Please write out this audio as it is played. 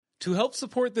To help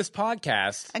support this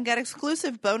podcast and get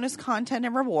exclusive bonus content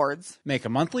and rewards, make a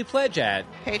monthly pledge at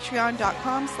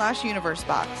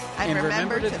patreon.com/universebox. And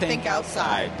remember to think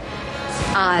outside.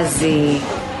 Ozzy,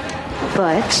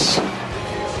 Butch,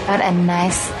 what a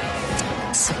nice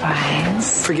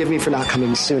surprise. Forgive me for not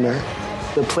coming sooner.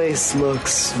 The place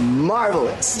looks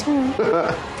marvelous.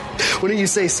 Wouldn't you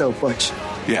say so, Butch?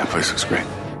 Yeah, place looks great.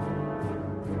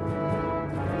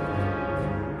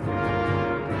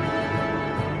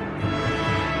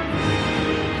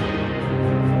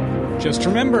 Just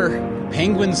remember,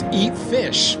 penguins eat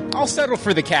fish. I'll settle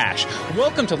for the cash.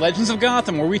 Welcome to Legends of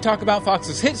Gotham, where we talk about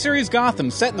Fox's hit series Gotham,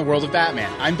 set in the world of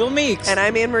Batman. I'm Bill Meeks. And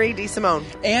I'm Anne-Marie DeSimone.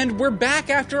 And we're back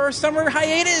after our summer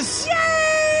hiatus. Yay!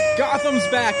 Gotham's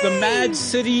back. The Mad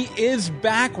City is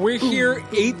back. We're here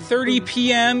 8:30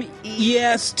 p.m.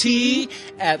 EST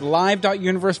at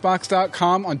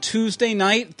live.universebox.com on Tuesday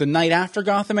night, the night after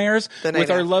Gotham airs,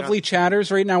 with our lovely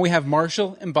chatters. Right now we have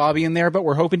Marshall and Bobby in there, but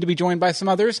we're hoping to be joined by some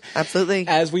others. Absolutely.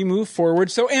 As we move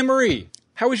forward. So, Anne-Marie,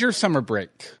 how was your summer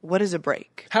break? What is a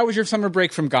break? How was your summer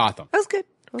break from Gotham? That was good.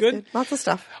 Good. Lots of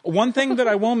stuff. One thing that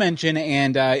I will mention,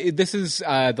 and this is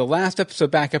the last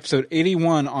episode back, episode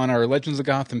 81 on our Legends of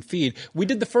Gotham feed. We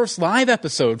did the first live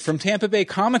episode from Tampa Bay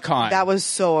Comic-Con. That was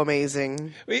so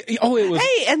amazing. Oh, it was.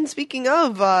 Hey, and speaking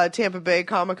of Tampa Bay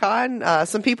Comic-Con,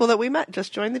 some people that we met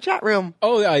just joined the chat room.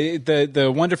 Oh,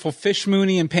 the wonderful Fish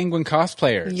Mooney and Penguin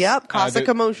cosplayers. Yep, Casa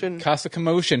Commotion. Casa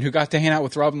Commotion, who got to hang out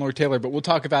with Robin Lord Taylor, but we'll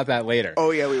talk about that later.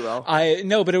 Oh, yeah, we will.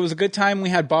 No, but it was a good time. We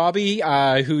had Bobby,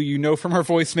 who you know from her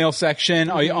voicemail section,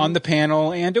 on the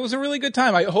panel, and it was a really good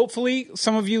time. Hopefully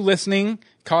some of you listening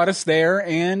caught us there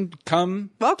and came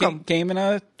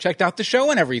and checked out the show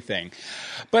and everything.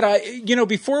 But,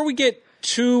 before we get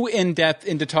too in-depth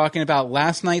into talking about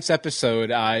last night's episode,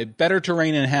 Better to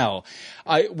Reign in Hell,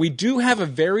 we do have a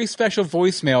very special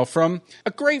voicemail from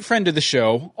a great friend of the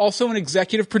show, also an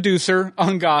executive producer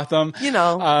on Gotham.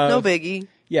 No biggie.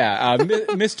 Yeah,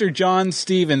 Mr. John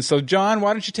Stevens. So, John,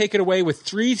 why don't you take it away with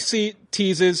 3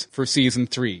 teases for Season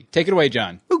 3. Take it away,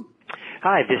 John. Ooh.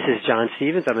 Hi, this is John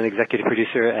Stevens. I'm an executive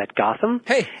producer at Gotham.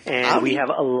 Hey. And we have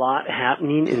a lot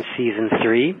happening in Season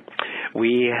 3.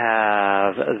 We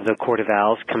have the Court of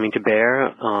Owls coming to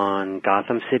bear on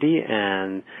Gotham City,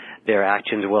 and their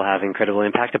actions will have incredible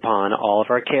impact upon all of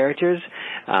our characters.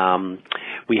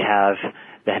 We have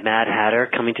the Mad Hatter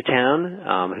coming to town,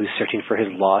 who's searching for his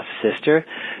lost sister,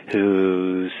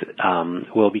 who's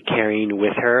will be carrying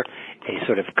with her a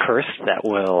sort of curse that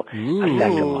will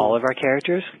affect all of our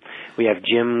characters. We have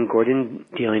Jim Gordon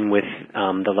dealing with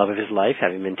the love of his life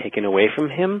having been taken away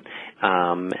from him,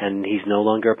 and he's no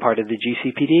longer a part of the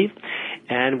GCPD.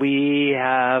 And we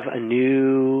have a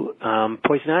new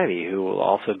Poison Ivy, who will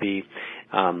also be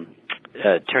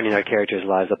turning our characters'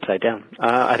 lives upside down.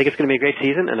 I think it's going to be a great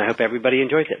season, and I hope everybody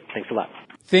enjoys it. Thanks a lot.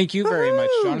 Thank you very much,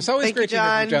 John. It's always great to hear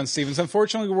John. from John Stevens.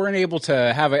 Unfortunately, we weren't able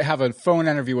to have a phone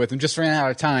interview with him. Just ran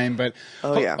out of time, but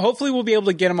hopefully we'll be able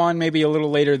to get him on maybe a little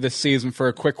later this season for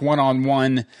a quick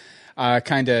one-on-one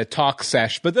kind of talk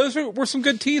sesh. But those were some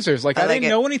good teasers. I didn't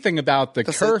know anything about the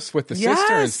curse with the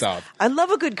sister and stuff. I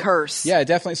love a good curse. Yeah,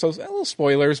 definitely. So a little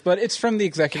spoilers, but it's from the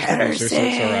executive producer, so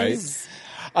it's all right.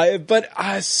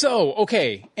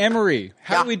 Okay, Anne-Marie,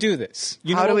 how do we do this?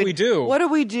 You know what we do. What do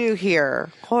we do here?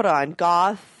 Hold on.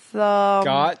 Gotham.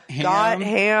 Gotham.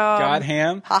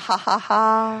 Ha, ha, ha,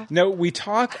 ha. No, we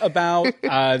talk about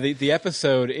the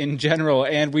episode in general,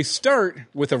 and we start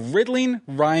with a riddling,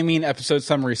 rhyming episode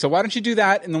summary. So why don't you do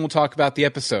that, and then we'll talk about the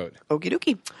episode. Okie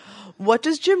dokie. What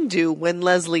does Jim do when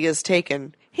Leslie is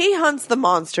taken? He hunts the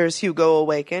monsters Hugo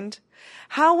awakened.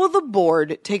 How will the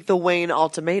board take the Wayne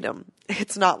ultimatum?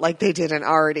 It's not like they didn't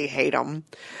already hate him.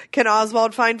 Can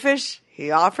Oswald find fish? He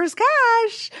offers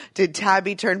cash. Did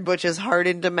Tabby turn Butch's heart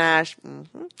into mash?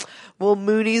 Mm-hmm. Will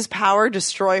Mooney's power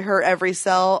destroy her every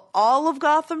cell? All of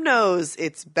Gotham knows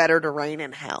it's better to reign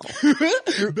in hell.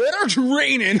 Better to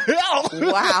reign in hell.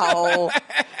 Wow.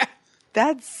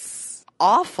 That's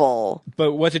awful.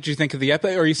 But what did you think of the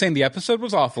episode? Are you saying the episode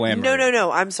was awful, Anne-Marie? No.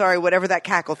 I'm sorry. Whatever that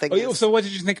cackle thing is. So what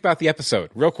did you think about the episode?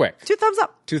 Real quick. 2 thumbs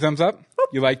up. 2 thumbs up? Boop.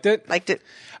 You liked it? Liked it.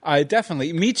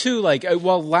 Definitely. Me too.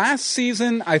 Last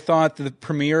season, I thought the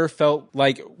premiere felt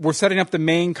like we're setting up the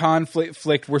main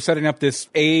conflict. We're setting up this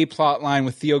plot line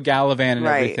with Theo Galavan and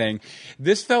everything.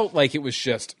 This felt like it was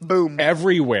just boom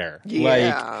everywhere.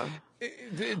 Yeah.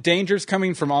 Danger's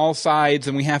coming from all sides,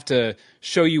 and we have to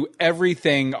show you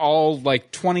everything, all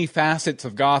 20 facets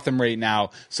of Gotham right now,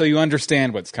 so you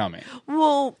understand what's coming.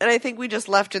 Well, and I think we just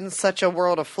left in such a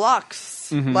world of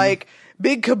flux. Mm-hmm.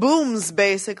 big kabooms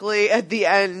basically at the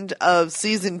end of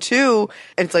season 2.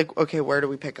 And it's like, okay, where do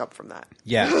we pick up from that?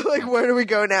 Yeah. Like, where do we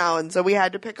go now? And so we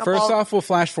had to pick up First off, we'll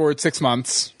flash forward 6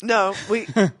 months. No,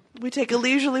 we take a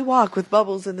leisurely walk with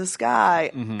bubbles in the sky,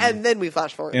 and then we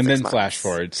flash forward. And 6 then months. flash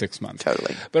forward 6 months.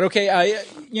 Totally. But okay,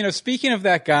 speaking of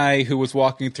that guy who was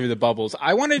walking through the bubbles,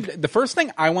 the first thing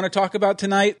I want to talk about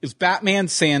tonight is Batman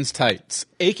Sans Tights,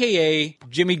 a.k.a.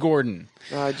 Jimmy Gordon.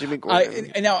 Jimmy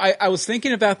Gordon. I was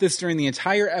thinking about this during the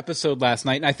entire episode last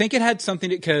night, and I think it had something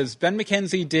because Ben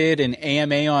McKenzie did an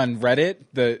AMA on Reddit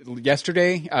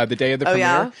yesterday, the day of the premiere,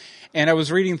 yeah? and I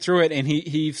was reading through it, and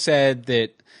he said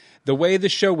that the way the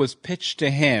show was pitched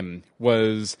to him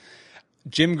was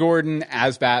Jim Gordon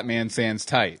as Batman Sans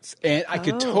Tights. And I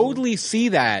could totally see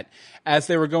that as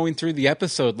they were going through the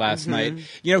episode last night.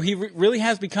 You know, he really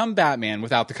has become Batman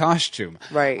without the costume.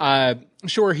 Right.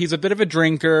 Sure, he's a bit of a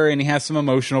drinker and he has some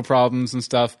emotional problems and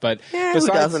stuff, but who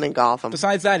doesn't in Gotham?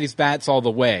 Besides that, he's Bats all the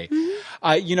way.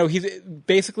 He's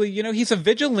basically, he's a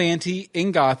vigilante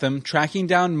in Gotham, tracking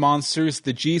down monsters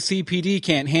the GCPD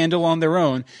can't handle on their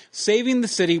own, saving the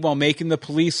city while making the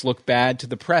police look bad to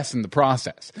the press in the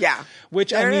process. Yeah.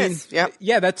 Which, there it is. Yep.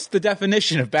 Yeah, that's the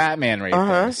definition of Batman right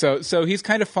there. So he's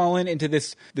kind of fallen into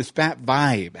this Bat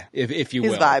vibe, if you will.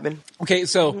 He's vibing. Okay,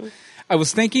 so I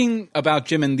was thinking about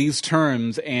Jim in these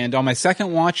terms, and on my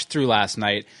second watch through last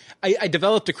night, I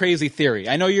developed a crazy theory.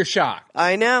 I know you're shocked.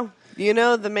 I know.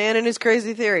 The man and his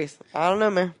crazy theories. I don't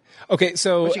know, man. Okay,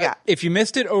 so What you got? If you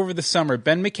missed it over the summer,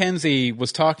 Ben McKenzie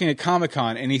was talking at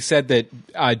Comic-Con, and he said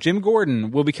that Jim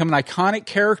Gordon will become an iconic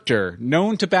character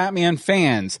known to Batman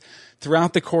fans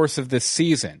throughout the course of this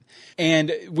season.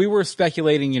 And we were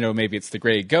speculating, maybe it's the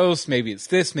Gray Ghost, maybe it's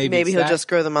this, maybe it's he'll that. just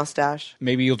grow the mustache.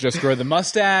 Maybe he'll just grow the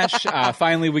mustache.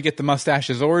 Finally, we get the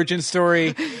mustache's origin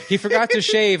story. He forgot to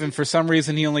shave, and for some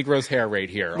reason, he only grows hair right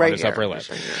here on his upper lip.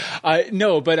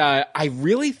 I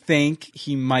really think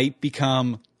he might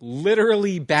become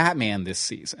literally Batman this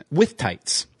season with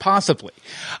tights, possibly.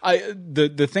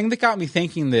 The thing that got me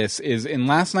thinking this is in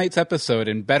last night's episode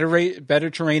in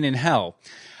Better Terrain in Hell.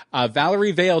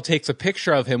 Valerie Vale takes a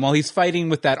picture of him while he's fighting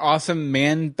with that awesome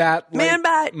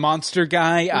Man-Bat monster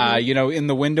guy, in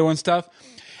the window and stuff.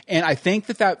 And I think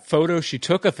that photo she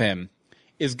took of him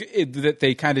that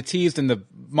they kind of teased in the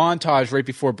montage right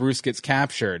before Bruce gets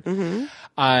captured.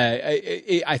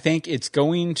 I think it's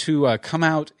going to come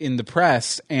out in the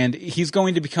press, and he's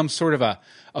going to become sort of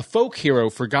a folk hero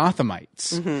for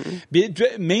Gothamites.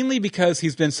 Mainly because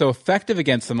he's been so effective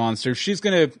against the monsters. She's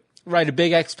going to write a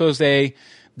big expose,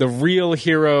 the real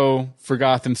hero for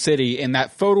Gotham City, and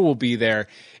that photo will be there.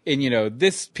 And,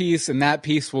 this piece and that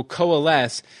piece will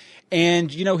coalesce.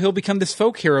 And, he'll become this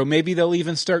folk hero. Maybe they'll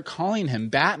even start calling him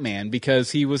Batman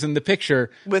because he was in the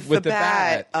picture with the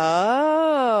bat.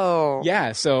 Oh.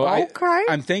 Yeah, so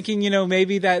I'm thinking,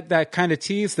 maybe that kind of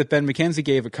tease that Ben McKenzie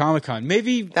gave at Comic-Con.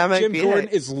 Maybe Jim Gordon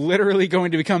is literally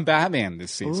going to become Batman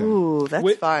this season. Ooh,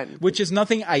 that's fun. Which is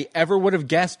nothing I ever would have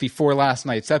guessed before last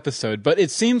night's episode, but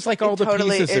it seems like all the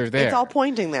pieces are there. It's all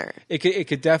pointing there. It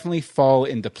could definitely fall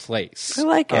into place. I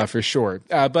like it. For sure.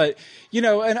 But,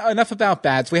 enough about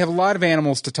bats. We have a lot of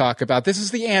animals to talk about. This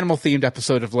is the animal-themed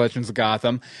episode of Legends of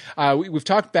Gotham. We've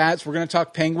talked bats. We're going to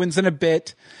talk penguins in a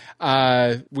bit.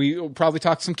 We'll probably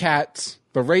talk some cats.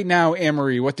 But right now,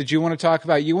 Anne-Marie, what did you want to talk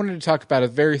about? You wanted to talk about a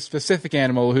very specific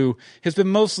animal who has been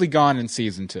mostly gone in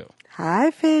Season 2. Hi,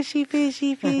 fishy,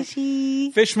 fishy,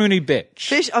 fishy. Fish Mooney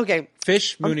Bitch. Okay.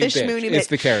 Fish Mooney Bitch is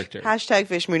the character. Hashtag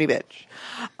Fish Mooney Bitch.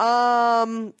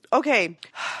 Okay.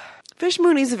 Fish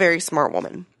Mooney's a very smart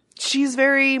woman. She's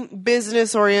very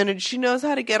business-oriented. She knows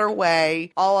how to get her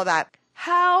way, all of that.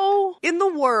 How in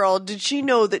the world did she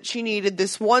know that she needed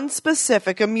this one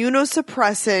specific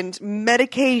immunosuppressant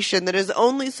medication that is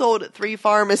only sold at 3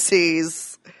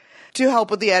 pharmacies to help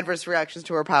with the adverse reactions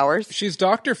to her powers? She's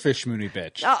Dr. Fish Mooney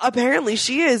Bitch. Apparently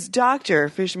she is Dr.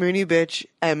 Fish Mooney Bitch,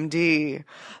 MD.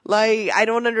 I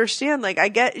don't understand. I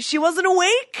get she wasn't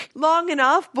awake long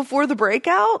enough before the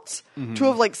breakout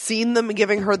to have, seen them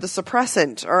giving her the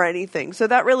suppressant or anything. So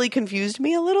that really confused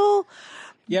me a little.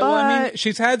 Yeah, well,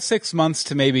 she's had 6 months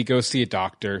to maybe go see a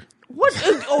doctor. What?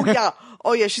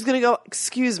 Oh, yeah. She's going to go,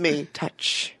 excuse me,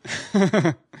 touch.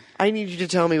 I need you to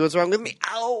tell me what's wrong with me.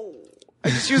 Ow. I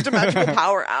just used a magical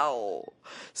power. Ow.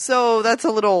 So that's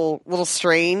a little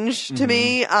strange to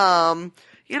me.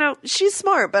 she's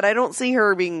smart, but I don't see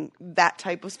her being that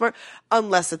type of smart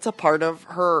unless it's a part of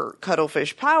her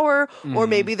cuttlefish power, or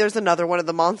maybe there's another one of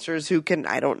the monsters who can,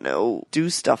 I don't know, do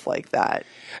stuff like that.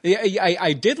 Yeah,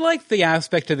 I did like the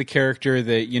aspect of the character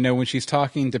that, when she's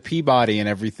talking to Peabody and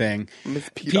everything, Miss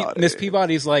Peabody. Miss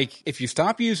Peabody's like, if you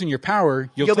stop using your power,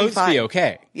 you'll totally be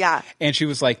okay. Yeah. And she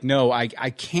was like, no, I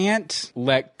can't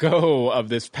let go of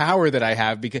this power that I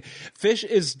have, because Fish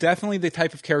is definitely the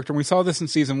type of character, and we saw this in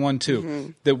season 1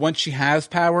 too, that once she has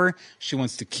power, she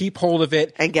wants to keep hold of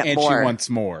it and get more. She wants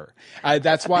more.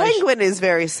 That's why Penguin is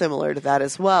very similar to that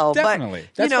as well. Definitely.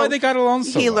 But, That's why they got along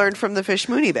so He well. learned from the Fish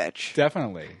Mooney bitch.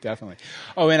 Definitely.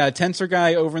 Oh, and Tensor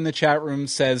Guy over in the chat room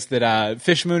says that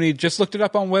Fish Mooney just looked it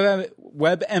up on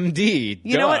WebMD.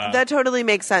 You know what? That totally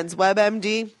makes sense.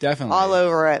 WebMD. Definitely. All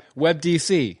over it.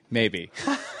 WebDC, maybe.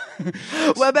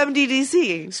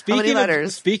 WebMDDC. How many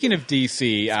letters? Speaking of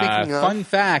DC, fun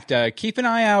fact, keep an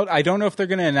eye out. I don't know if they're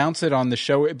going to announce it on the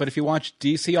show, but if you watch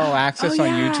DC All Access on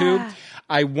YouTube,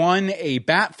 I won a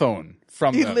bat phone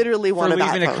from them. You literally won for a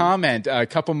bat leaving phone. a comment a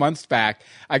couple months back.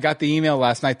 I got the email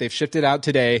last night. They've shipped it out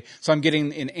today. So I'm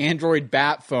getting an Android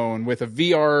bat phone with a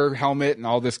VR helmet and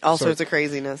all this. All sorts of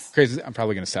craziness. Crazy. I'm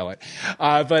probably going to sell it.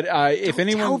 But if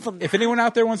anyone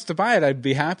out there wants to buy it, I'd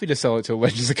be happy to sell it to a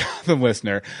Legends of Gotham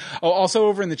listener. Oh, also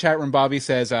over in the chat room, Bobby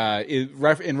says, in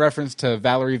reference to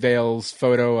Valerie Vale's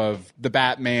photo of the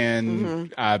Batman,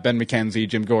 Ben McKenzie,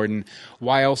 Jim Gordon,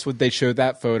 why else would they show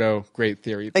that photo? Great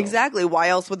theory, Bill. Exactly. Why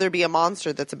else would there be a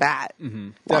monster that's a bat?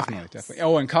 Definitely.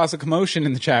 Oh, and Cause a Commotion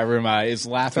in the chat room is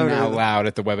laughing out loud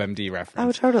at the WebMD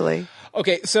reference. Oh, totally.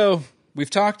 Okay, so we've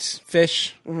talked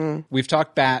fish. We've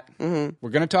talked bat. We're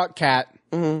going to talk cat.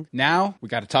 Now we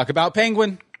got to talk about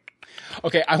penguin.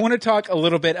 Okay, I want to talk a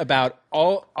little bit about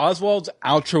Oswald's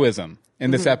altruism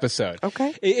in this episode.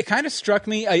 Okay. It kind of struck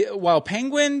me, while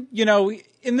Penguin,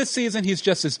 in this season, he's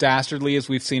just as dastardly as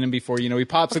we've seen him before. He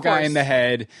pops a guy in the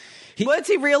head. Once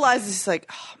he realizes, he's like,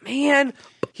 oh, man.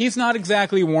 He's not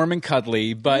exactly warm and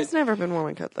cuddly, but He's never been warm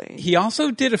and cuddly. he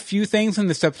also did a few things in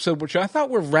this episode which I thought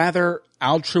were rather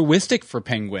altruistic for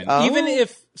Penguin, even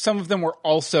if some of them were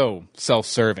also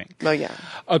self-serving. Oh, yeah.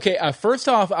 Okay, first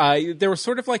off, there was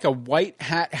sort of like a white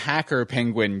hat hacker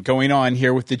Penguin going on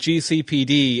here with the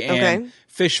GCPD and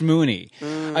Fish Mooney.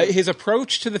 His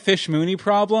approach to the Fish Mooney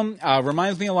problem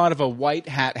reminds me a lot of a white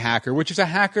hat hacker, which is a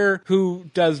hacker who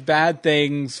does bad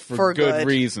things for good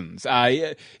reasons.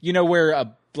 Where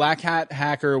a black hat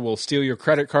hacker will steal your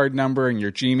credit card number and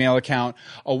your Gmail account.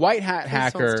 A white hat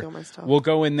hacker will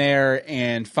go in there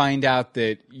and find out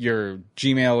that your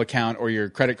Gmail account or your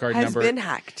credit card number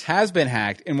has been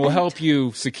hacked and will help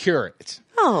you secure it.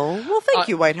 Oh, well, thank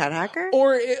you, white hat hacker.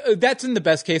 Or that's in the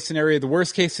best case scenario. The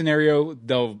worst case scenario,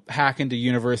 they'll hack into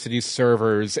university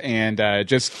servers and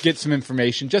just get some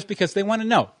information just because they want to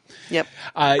know. Yep.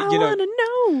 I want to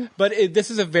know. But this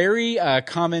is a very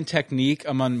common technique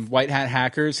among white hat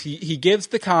hackers. He gives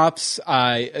the cops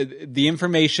the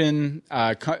information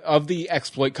of the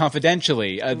exploit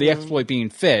confidentially, the exploit being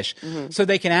Fish, so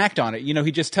they can act on it.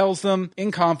 He just tells them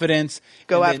in confidence.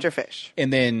 Go after Fish.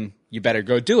 And then you better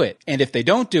go do it. And if they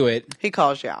don't do it, he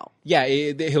calls you out. Yeah,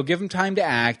 he'll give them time to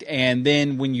act. And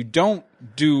then when you don't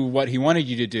do what he wanted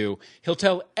you to do, he'll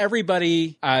tell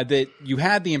everybody that you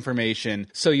had the information,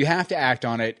 so you have to act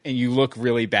on it, and you look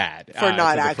really bad for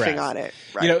not acting on it.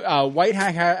 Right. White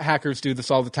hackers do this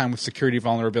all the time with security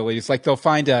vulnerabilities. Like they'll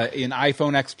find an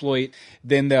iPhone exploit,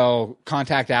 then they'll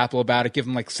contact Apple about it, give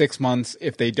them like 6 months.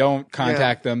 If they don't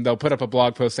contact them, they'll put up a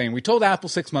blog post saying, we told Apple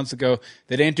 6 months ago,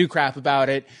 they didn't do crap about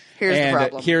it. Here's the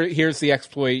problem. Here's the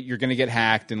exploit. You're going to get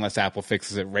hacked unless Apple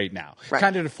fixes it right now. Right.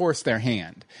 Kind of to force their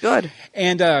hand. Good.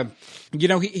 And,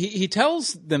 he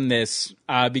tells them this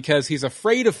because he's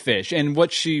afraid of Fish and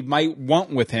what she might want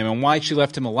with him and why she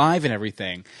left him alive and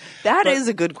everything. That is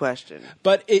a good question.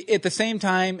 But at the same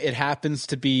time, it happens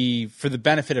to be for the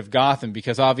benefit of Gotham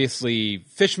because obviously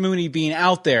Fish Mooney being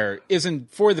out there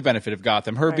isn't for the benefit of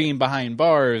Gotham. Her being behind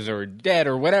bars or dead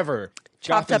or whatever.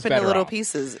 Chopped up into little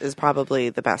pieces is probably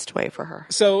the best way for her.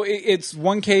 So it's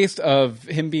one case of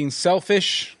him being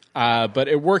selfish, but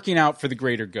it working out for the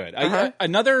greater good.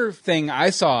 Another thing I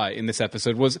saw in this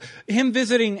episode was him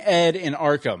visiting Ed in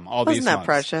Arkham all these months. Wasn't that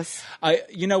precious?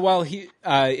 While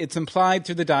it's implied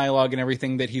through the dialogue and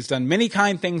everything that he's done many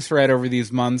kind things for Ed over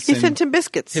these months. He sent him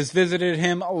biscuits. Has visited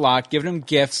him a lot, given him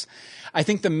gifts. I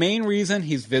think the main reason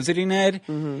he's visiting Ed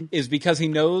is because he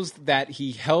knows that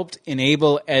he helped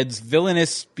enable Ed's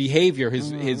villainous behavior,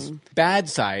 his bad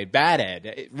side, bad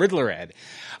Ed, Riddler Ed,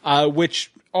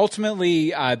 which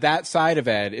ultimately that side of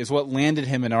Ed is what landed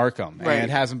him in Arkham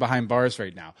and has him behind bars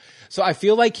right now. So I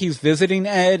feel like he's visiting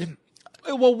Ed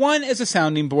Well, one, as a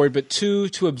sounding board, but two,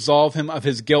 to absolve him of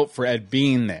his guilt for Ed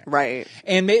being there. Right.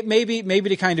 And maybe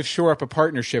to kind of shore up a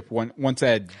partnership once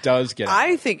Ed does get out.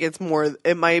 I think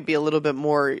it might be a little bit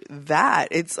more that.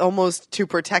 It's almost to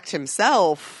protect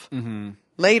himself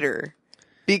later.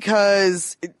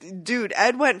 Because, dude,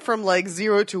 Ed went from like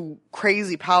 0 to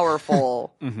crazy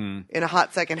powerful in a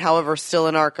hot second, however, still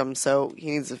in Arkham, so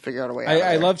he needs to figure out a way out.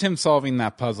 I loved him solving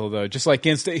that puzzle, though. Just like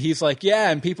he's like,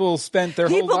 yeah, and people spent their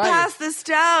whole life. People pass this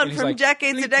down from like,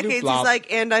 decades to decades. He's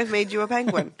like, and I've made you a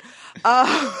penguin.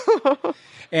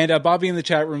 And Bobby in the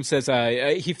chat room says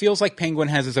he feels like Penguin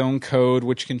has his own code,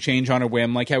 which can change on a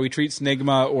whim, like how he treats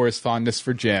Nigma or his fondness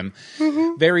for Jim.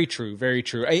 Very true, very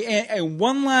true. And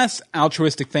one last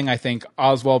altruistic thing I think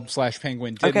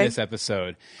Oswald/Penguin did in this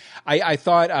episode. I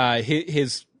thought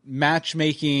his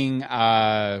matchmaking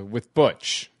with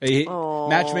Butch,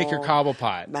 matchmaker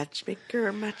Cobblepot.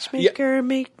 Matchmaker,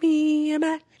 make me a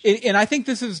match. And I think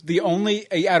this is the only,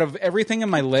 out of everything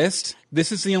in my list,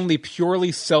 this is the only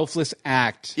purely selfless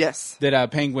act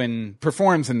that Penguin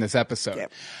performs in this episode.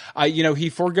 Yep. He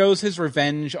forgoes his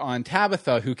revenge on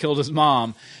Tabitha, who killed his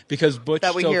mom, because Butch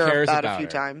still cares about a few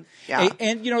her. Times. Yeah.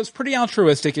 And it's pretty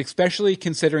altruistic, especially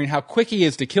considering how quick he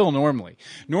is to kill normally.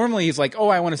 Normally, he's like, oh,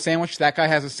 I want a sandwich. That guy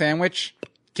has a sandwich.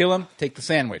 Kill him, take the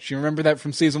sandwich. You remember that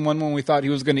from season 1 when we thought he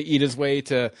was going to eat his way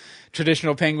to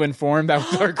traditional penguin form? That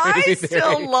was our crazy theory.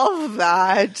 I still love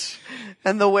that.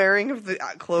 And the wearing of the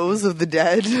clothes of the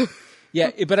dead.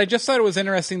 Yeah, but I just thought it was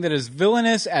interesting that as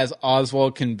villainous as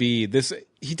Oswald can be,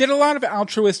 he did a lot of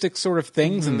altruistic sort of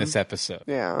things in this episode.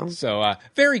 Yeah. So,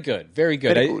 very good, very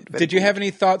good. Did you have any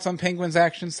thoughts on Penguin's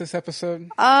actions this episode?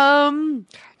 You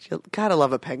gotta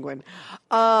love a penguin.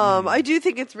 I do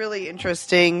think it's really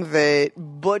interesting that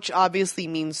Butch obviously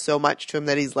means so much to him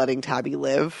that he's letting Tabby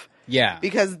live. Yeah.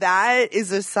 Because that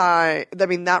is a sign. I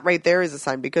mean, that right there is a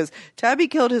sign, because Tabby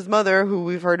killed his mother, who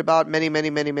we've heard about many, many,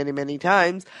 many, many, many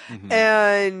times.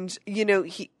 And,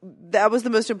 that was the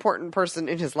most important person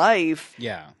in his life.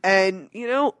 Yeah. And,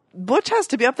 Butch has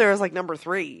to be up there as like number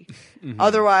 3.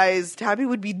 Otherwise, Tabby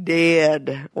would be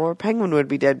dead, or Penguin would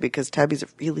be dead, because Tabby's a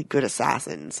really good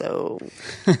assassin. So,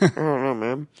 I don't know,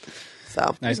 man.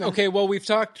 So nice. Okay, well, we've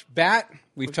talked bat,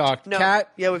 we've talked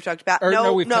cat. Yeah, we've talked bat.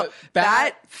 We've talked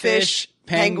bat, fish,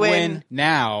 penguin.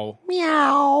 Now,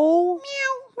 meow,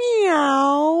 meow,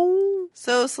 meow.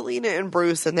 So Selena and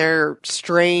Bruce and their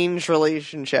strange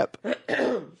relationship.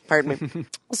 Pardon me.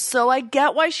 So I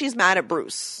get why she's mad at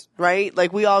Bruce, right?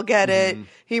 Like, we all get it.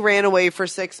 He ran away for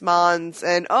 6 months,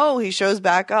 and he shows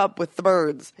back up with the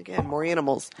birds again. More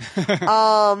animals.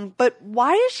 But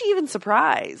why is she even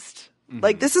surprised?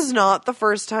 Like, this is not the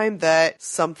first time that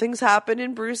something's happened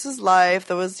in Bruce's life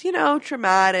that was,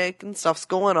 traumatic and stuff's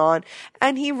going on,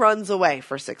 and he runs away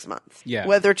for 6 months. Yeah.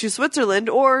 Whether to Switzerland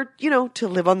or, to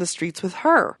live on the streets with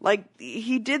her. Like,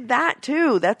 he did that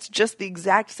too. That's just the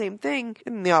exact same thing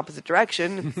in the opposite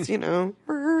direction. It's,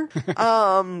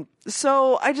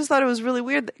 So I just thought it was really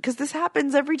weird because this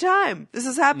happens every time. This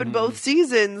has happened both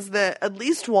seasons, that at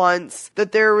least once,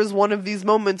 that there was one of these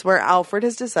moments where Alfred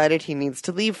has decided he needs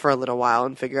to leave for a little while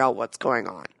and figure out what's going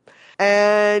on.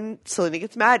 And Selena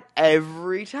gets mad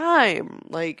every time.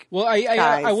 Like, well,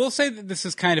 I will say that this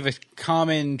is kind of a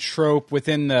common trope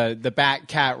within the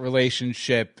bat-cat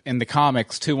relationship in the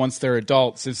comics, too, once they're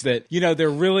adults, is that, they're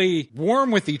really warm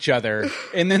with each other,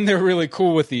 and then they're really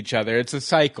cool with each other. It's a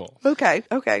cycle. Okay.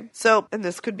 So, and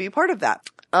this could be part of that.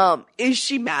 Is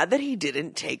she mad that he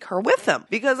didn't take her with him?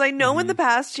 Because I know in the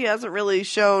past she hasn't really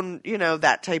shown,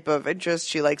 that type of interest.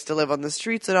 She likes to live on the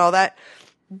streets and all that.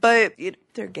 But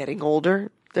they're getting older.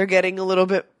 They're getting a little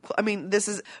bit, this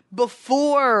is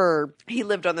before he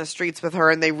lived on the streets with her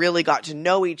and they really got to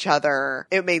know each other.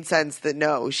 It made sense that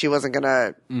no, she wasn't going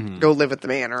to go live at the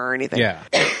manor or anything. Yeah.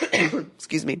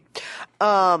 Excuse me.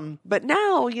 But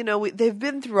now, they've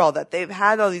been through all that. They've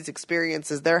had all these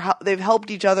experiences. They've helped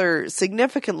each other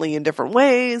significantly in different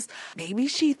ways. Maybe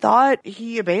she thought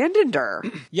he abandoned her.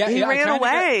 Yeah, he ran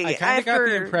away. I kind of got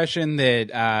the impression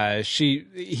that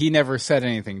he never said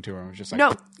anything to her. It was just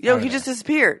like, no, he just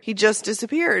disappeared. He just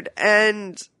disappeared.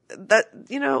 And that,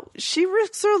 she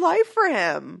risks her life for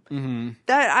him.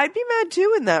 That I'd be mad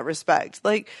too in that respect.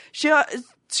 Like, she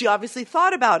obviously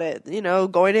thought about it,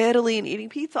 going to Italy and eating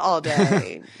pizza all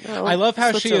day. I love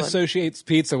how she associates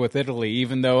pizza with Italy,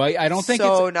 even though I don't think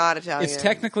it's not Italian. It's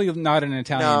technically not an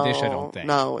Italian dish, I don't think.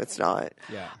 No, it's not.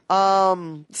 Yeah.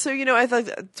 So, I thought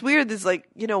it's weird. It's like,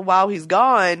 while he's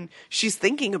gone, she's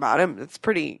thinking about him. It's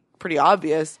pretty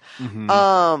obvious.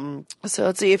 So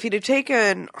let's see, if he'd have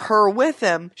taken her with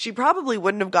him, she probably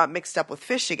wouldn't have got mixed up with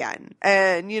Fish again.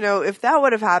 And, if that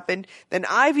would have happened, then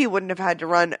Ivy wouldn't have had to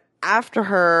run after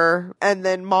her, and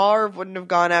then Marv wouldn't have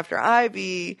gone after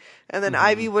Ivy, and then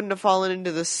Ivy wouldn't have fallen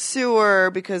into the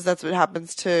sewer because that's what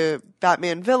happens to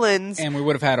Batman villains. And we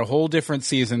would have had a whole different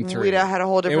season 3. We'd have had a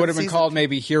whole different It would have been season. called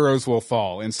maybe Heroes Will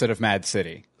Fall instead of Mad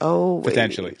City. Oh, wait.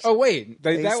 Potentially. Oh, wait.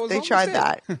 They tried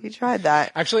that. He tried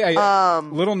that. Actually,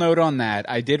 little note on that.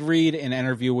 I did read an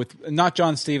interview with not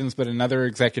John Stevens, but another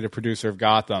executive producer of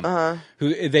Gotham,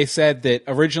 who they said that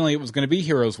originally it was going to be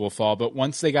Heroes Will Fall, but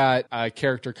once they got a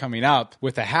character coming up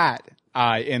with a hat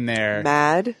in there,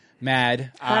 Mad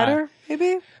Hatter,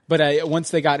 maybe. But once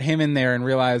they got him in there and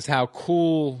realized how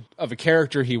cool of a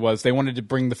character he was, they wanted to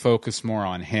bring the focus more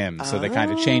on him. So they kind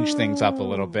of changed things up a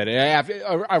little bit.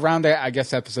 Around, I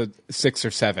guess, episode 6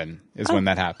 or 7 is when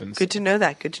that happens. Good to know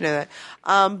that.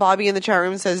 Bobby in the chat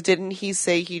room says, didn't he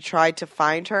say he tried to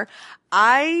find her?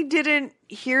 I didn't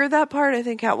hear that part. I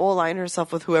think Kat will align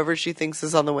herself with whoever she thinks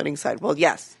is on the winning side. Well,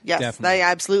 yes. Definitely. I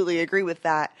absolutely agree with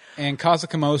that. And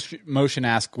Kazuka Motion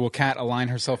asks, will Kat align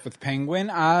herself with Penguin?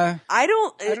 I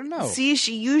don't know. See,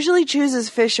 she usually chooses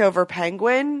Fish over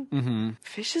Penguin. Mm-hmm.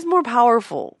 Fish is more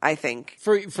powerful, I think.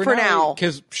 For now.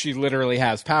 Because she literally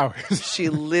has powers. She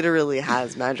literally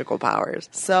has magical powers.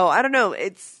 So, I don't know.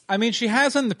 I mean, she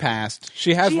has in the past.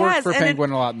 She has worked for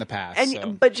Penguin a lot in the past.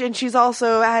 And she's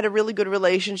also had a really good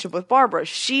relationship with Barbara.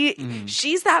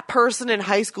 She's that person in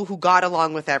high school who got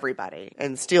along with everybody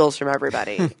and steals from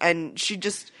everybody. And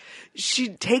she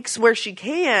takes where she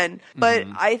can, but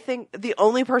I think the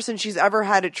only person she's ever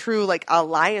had a true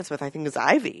alliance with, I think, is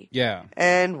Ivy. Yeah.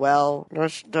 And well,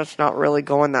 that's not really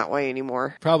going that way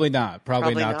anymore. Probably not.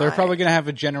 They're probably going to have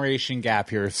a generation gap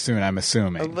here soon, I'm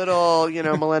assuming. A little,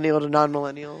 millennial to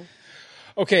non-millennial.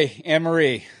 Okay,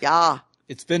 Anne-Marie. Yeah.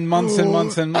 It's been months and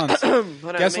months and months.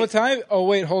 Guess what time? Oh,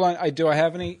 wait, hold on. Do I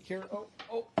have any here?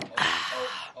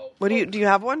 What do you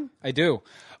have one? I do.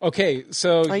 Okay,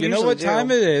 so you know what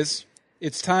time it is.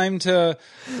 It's time to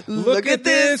look at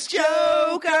this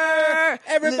Joker.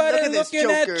 Everybody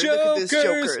looking at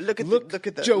Jokers. Look at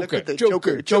the Joker.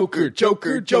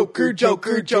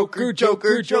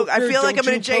 I feel like I'm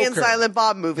in a Jay and Silent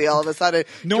Bob movie all of a sudden.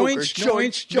 Noinch.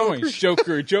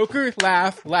 Joker.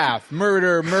 Laugh.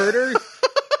 Murder.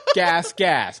 Gas.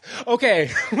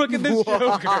 Okay, look at this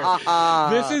Joker.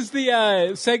 This is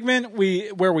the segment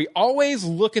where we always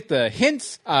look at the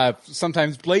hints,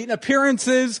 sometimes blatant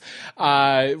appearances,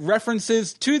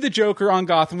 references to the Joker on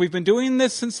Gotham. We've been doing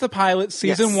this since the pilot,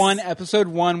 season 1, episode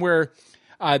 1, where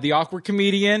the awkward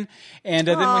comedian, and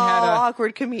then we had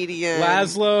awkward comedian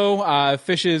Laszlo,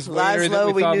 Fish's waiter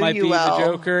that we thought might be the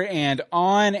Joker, and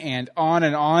on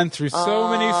through so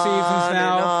many seasons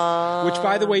now. Which,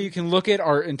 by the way, you can look at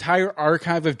our entire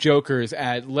archive of Jokers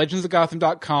at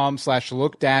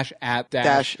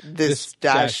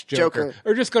legendsofgotham.com/look-at-this-Joker,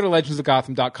 or just go to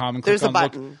legendsofgotham.com and click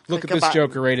on look at this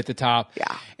Joker right at the top.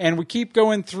 Yeah, and we keep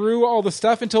going through all the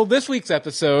stuff until this week's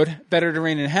episode, Better to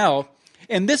Reign in Hell.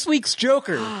 And this week's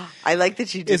Joker, I like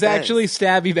that you did is actually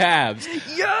Stabby Babs.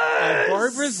 Yes!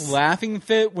 Barbara's laughing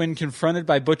fit when confronted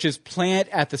by Butch's plant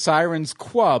at the Siren's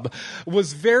Club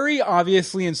was very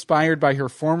obviously inspired by her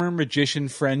former magician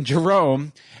friend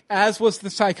Jerome, as was the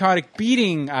psychotic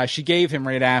beating she gave him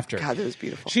right after. God, that was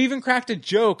beautiful. She even cracked a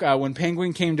joke when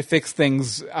Penguin came to fix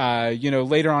things,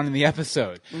 later on in the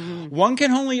episode. Mm-hmm. One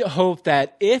can only hope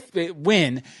that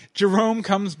when Jerome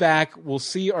comes back, we'll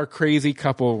see our crazy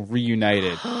couple reunited.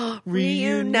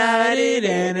 Reunited,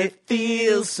 and it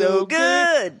feels so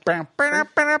good. But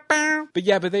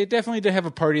they definitely did have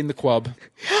a party in the club.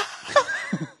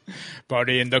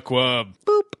 Party in the club.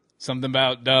 Boop. Something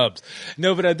about dubs.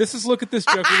 No, but this is Look at This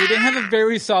Joker. We didn't have a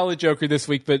very solid Joker this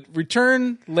week, but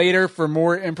return later for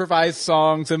more improvised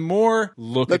songs and more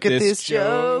Look at This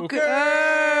Joker.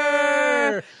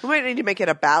 We might need to make it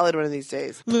a ballad one of these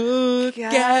days. Look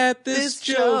at this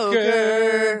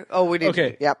Joker. Oh, we need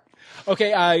Okay. Yep.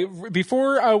 Okay,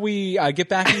 before we get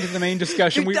back into the main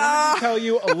discussion, we wanted to tell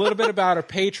you a little bit about our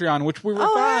Patreon, which we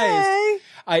revised. Oh,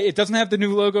 hey. It doesn't have the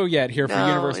new logo yet here for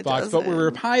Universe Box, but we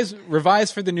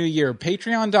revised for the new year.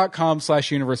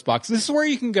 Patreon.com/UniverseBox. This is where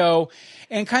you can go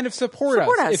and kind of support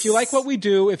us. If you like what we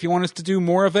do, if you want us to do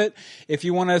more of it, if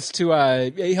you want us to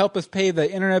help us pay the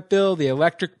internet bill, the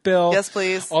electric bill. Yes,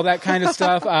 please. All that kind of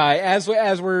stuff. As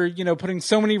we're, putting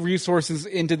so many resources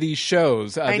into these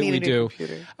shows that we do.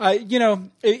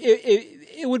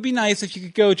 It would be nice if you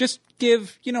could go just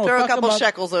give, throw a couple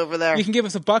shekels over there. You can give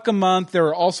us $1 a month. There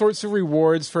are all sorts of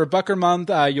rewards. For $1 a month,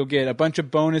 you'll get a bunch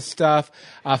of bonus stuff.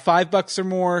 $5 or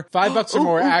more. $5 or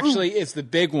more actually is the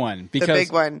big one. Because the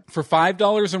big one. For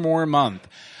 $5 or more a month,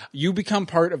 you become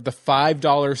part of the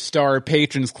 $5 Star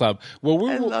Patrons Club.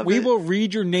 Well, we will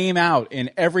read your name out in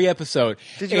every episode.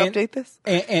 Did you update this?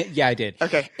 And yeah, I did.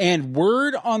 Okay. And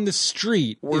word on the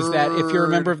street is that if you're a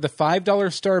member of the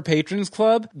 $5 Star Patrons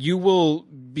Club, you will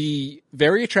be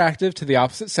very attractive to the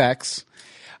opposite sex.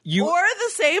 Or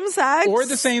the same sex. Or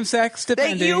the same sex,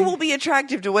 depending. That you will be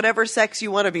attractive to whatever sex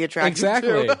you want to be attracted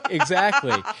to.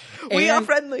 Exactly. We are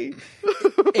friendly.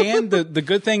 And the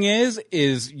good thing is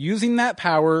using that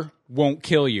power won't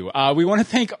kill you. We want to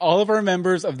thank all of our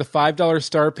members of the $5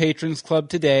 Star Patrons Club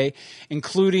today,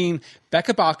 including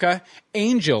Becca Baca,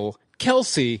 Angel,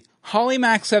 Kelsey, Holly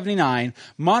Mac 79,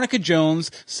 Monica Jones,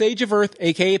 Sage of Earth,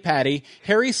 aka Patty,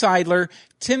 Harry Seidler,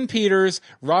 Tim Peters,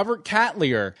 Robert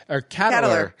Cattler,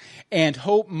 and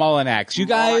Hope Mullinax. You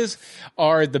guys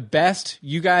are the best.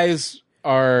 You guys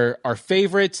are our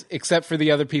favorites, except for the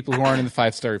other people who aren't in the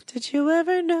 5-star. Did you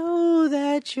ever know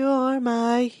that you're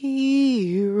my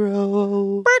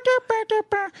hero?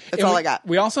 That's all I got.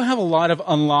 We also have a lot of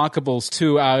unlockables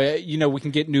too. We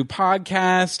can get new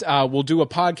podcast. We'll do a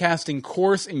podcasting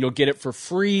course, and you'll get it for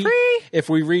free. If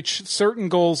we reach certain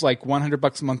goals, like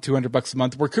 $100 a month, $200 a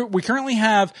month. We currently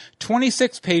have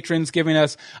 26 patrons giving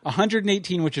us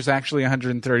 $118, which is actually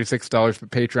 $136,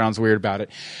 but Patreon's weird about it.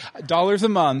 $1 a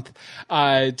month.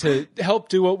 To help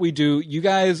do what we do. You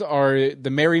guys are the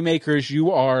merrymakers.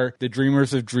 You are the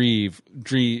dreamers of dreams.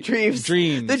 The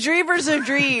dreamers of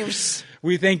dreams.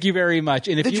 We thank you very much.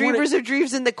 And if the dreamers of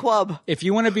dreams in the club. If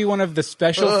you want to be one of the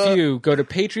special few, go to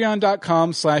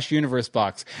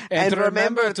patreon.com/universebox. And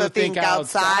remember to think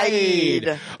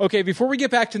outside. Okay, before we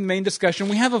get back to the main discussion,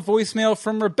 we have a voicemail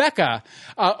from Rebecca,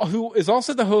 who is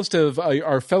also the host of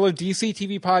our fellow DC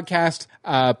TV podcaster,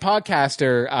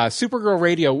 Supergirl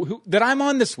Radio, that I'm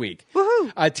on this week.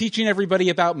 Woohoo! Teaching everybody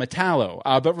about Metallo.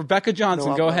 But Rebecca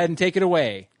Johnson, go ahead and take it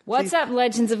away. What's up,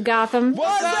 Legends of Gotham?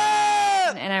 What's up?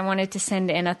 And I wanted to send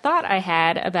in a thought I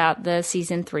had about the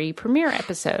season 3 premiere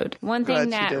episode. One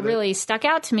thing that really stuck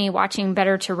out to me watching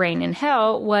Better to Reign in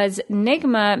Hell was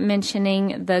Nigma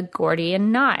mentioning the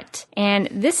Gordian Knot. And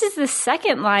this is the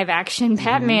second live-action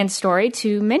Batman story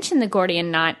to mention the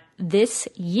Gordian Knot this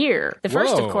year. The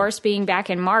first, of course, being back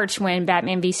in March when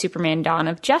Batman v Superman Dawn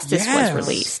of Justice was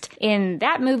released. In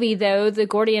that movie, though, the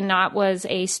Gordian Knot was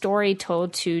a story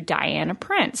told to Diana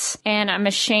Prince. And I'm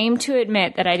ashamed to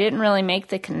admit that I didn't really make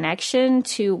the connection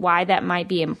to why that might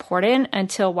be important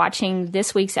until watching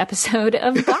this week's episode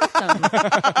of Gotham.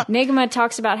 Nigma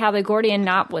talks about how the Gordian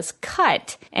Knot was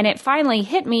cut, and it finally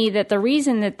hit me that the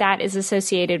reason that is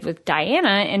associated with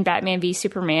Diana in Batman v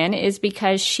Superman is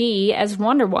because she, as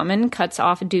Wonder Woman, cuts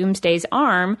off Doomsday's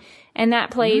arm, and that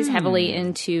plays heavily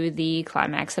into the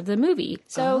climax of the movie.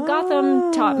 So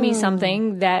Gotham taught me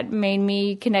something that made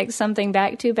me connect something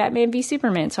back to Batman v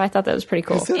Superman. So I thought that was pretty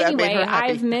cool. So anyway,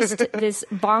 I've missed this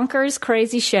bonkers,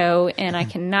 crazy show, and I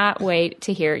cannot wait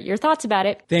to hear your thoughts about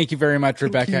it. Thank you very much,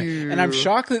 Rebecca. And I'm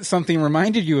shocked that something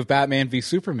reminded you of Batman v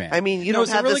Superman. I mean, you don't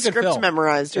have the script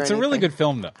memorized or anything. It's a really good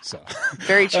film, though. So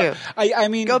very true. I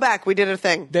mean, go back. We did a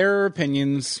thing. There are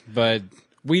opinions, but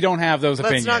we don't have those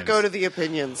opinions. Let's not go to the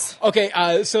opinions. Okay,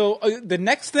 so the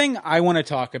next thing I want to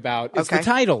talk about is the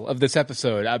title of this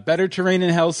episode, Better to Reign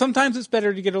in Hell. Sometimes it's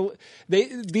better to get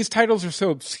these titles are so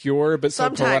obscure but so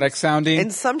poetic sounding.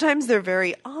 And sometimes they're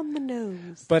very on the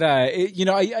nose. But,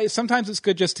 sometimes it's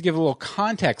good just to give a little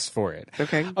context for it.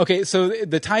 Okay, so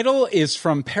the title is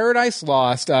from Paradise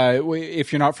Lost.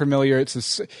 If you're not familiar,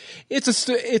 it's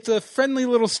a friendly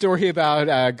little story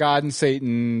about God and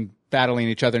Satan battling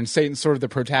each other, and Satan's sort of the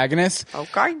protagonist.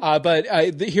 Okay. But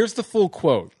here's the full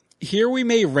quote. Here we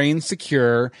may reign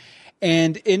secure,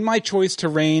 and in my choice to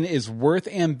reign is worth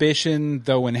ambition,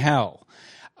 though in hell.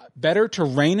 Better to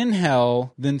reign in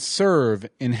hell than serve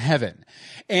in heaven.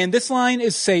 And this line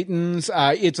is Satan's.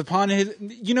 It's upon his.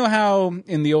 You know how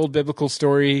in the old biblical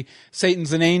story,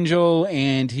 Satan's an angel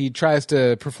and he tries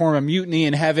to perform a mutiny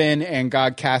in heaven, and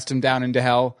God cast him down into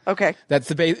hell. Okay, that's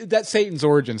Satan's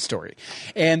origin story.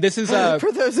 And this is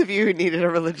for those of you who needed a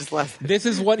religious lesson. This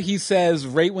is what he says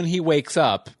right when he wakes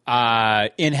up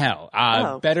in hell.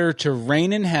 Better to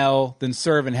reign in hell than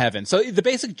serve in heaven. So the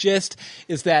basic gist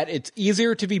is that it's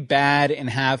easier to be bad and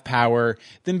have power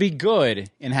than be good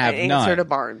and have none. Answer to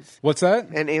Barnes. What's that?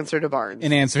 An answer to Barnes.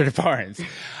 An answer to Barnes.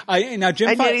 Now Jim,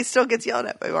 and yet he still gets yelled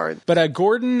at by Barnes. But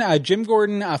Jim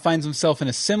Gordon finds himself in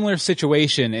a similar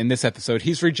situation in this episode.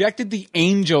 He's rejected the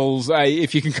angels,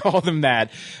 if you can call them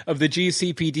that, of the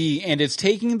GCPD, and is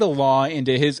taking the law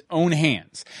into his own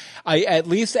hands. At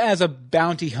least as a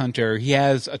bounty hunter, he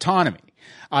has autonomy.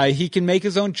 He can make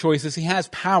his own choices. He has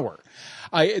power.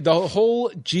 The whole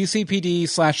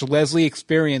GCPD/Leslie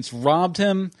experience robbed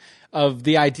him of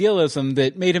the idealism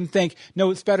that made him think,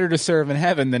 no, it's better to serve in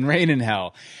heaven than reign in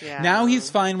hell. Yeah. Now he's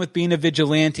fine with being a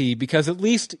vigilante because at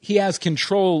least he has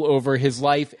control over his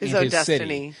life and his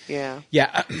destiny. City. Yeah.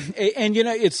 Yeah. And,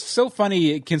 it's so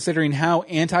funny considering how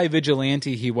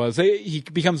anti-vigilante he was. He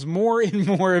becomes more and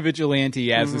more a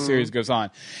vigilante as the series goes on.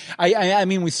 I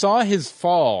mean, we saw his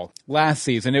fall last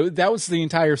season. That was the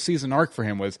entire season arc for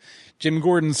him, was Jim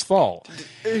Gordon's fall.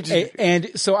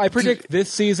 And so I predict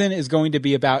this season is going to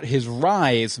be about his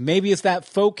rise. Maybe it's that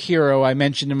folk hero I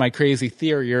mentioned in my crazy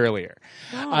theory earlier.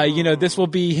 This will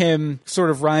be him sort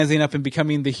of rising up and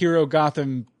becoming the hero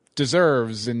Gotham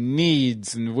deserves and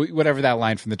needs and whatever that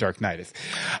line from The Dark Knight is.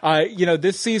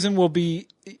 This season will be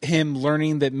him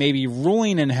learning that maybe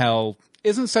ruling in hell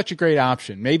isn't such a great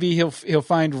option. Maybe he'll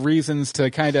find reasons to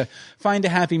kind of find a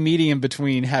happy medium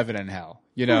between heaven and hell.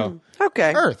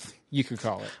 Okay. Earth, you could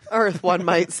call it. Earth, one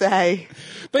might say.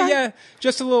 But yeah,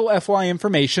 just a little FY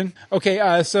information.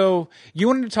 Okay, so you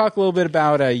wanted to talk a little bit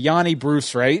about Yanni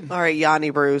Bruce, right? All right,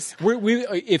 Yanni Bruce.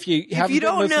 If you haven't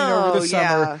been listening over the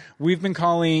summer, we've been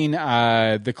calling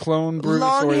the clone Bruce.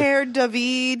 Long-haired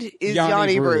David is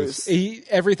Yanni Bruce.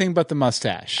 Everything but the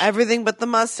mustache. Everything but the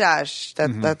mustache.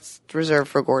 That's reserved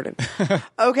for Gordon.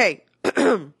 Okay.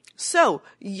 So,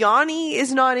 Yanni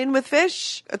is not in with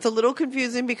Fish. It's a little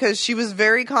confusing because she was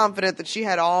very confident that she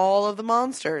had all of the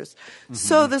monsters.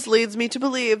 So this leads me to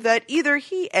believe that either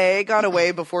he, A, got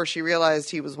away before she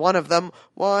realized he was one of them,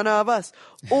 one of us,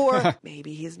 or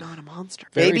maybe he's not a monster.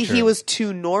 Maybe he was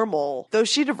too normal, though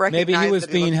she'd have recognized maybe he was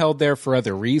being held there for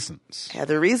other reasons.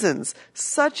 Other reasons,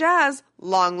 such as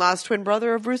long-lost twin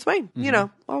brother of Bruce Wayne,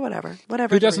 or whatever.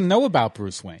 Who doesn't know about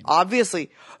Bruce Wayne?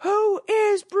 Obviously. Who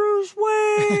is Bruce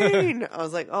Wayne? I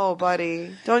was like, oh,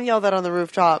 buddy, don't yell that on the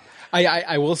rooftop.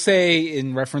 I will say,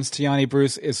 in reference to Yanni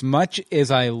Bruce, as much as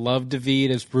I love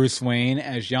David as Bruce Wayne,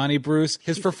 as Yanni Bruce,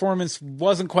 his performance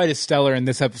wasn't quite as stellar in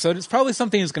this episode. It's probably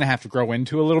something he's going to have to grow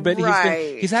into a little bit.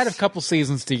 Right. He's had a couple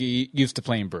seasons to get used to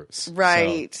playing Bruce.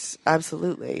 Right. So.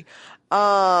 Absolutely.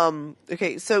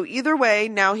 Okay, so either way,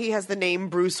 now he has the name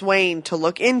Bruce Wayne to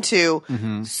look into.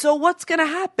 So what's going to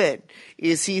happen?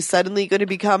 Is he suddenly going to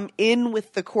become in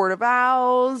with the Court of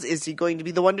Owls? Is he going to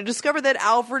be the one to discover that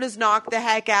Alfred is knocked the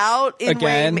heck out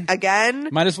again?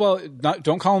 Might as well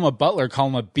don't call him a butler, call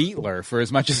him a beatler for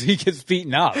as much as he gets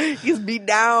beaten up. He's beat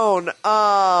down.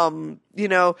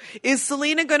 Is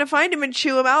Selina going to find him and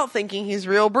chew him out thinking he's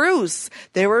real Bruce?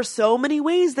 There are so many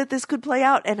ways that this could play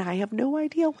out, and I have no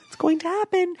idea what's going to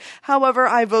happen. However,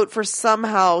 I vote for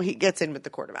somehow he gets in with the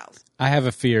Court of Owls. I have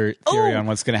a theory on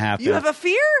what's going to happen. You have a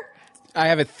fear? I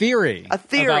have a theory.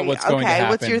 About what's going to happen.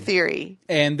 What's your theory?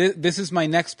 And this is my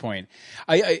next point.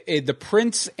 The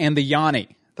Prince and the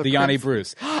Yanni. The Yanni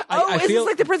Bruce. Is this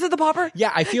like the Prince and the Pauper?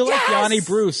 Yeah, I feel like Yanni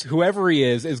Bruce, whoever he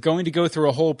is going to go through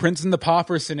a whole Prince and the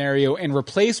Pauper scenario and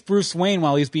replace Bruce Wayne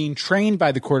while he's being trained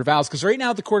by the Court of Owls. Because right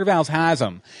now the Court of Owls has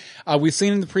him. We've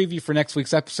seen in the preview for next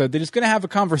week's episode that he's going to have a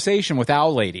conversation with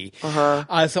Owl Lady. So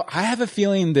I have a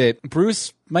feeling that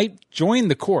Bruce might join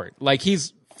the court. Like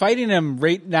he's fighting him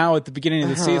right now at the beginning of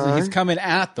the season. He's coming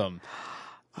at them.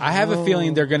 I have a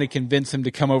feeling they're going to convince him to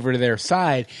come over to their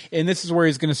side, and this is where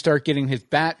he's going to start getting his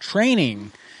bat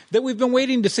training that we've been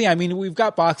waiting to see. I mean, we've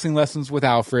got boxing lessons with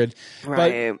Alfred,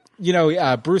 but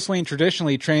Bruce Wayne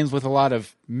traditionally trains with a lot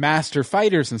of master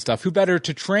fighters and stuff. Who better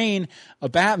to train a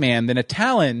Batman than a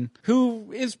Talon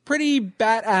who is pretty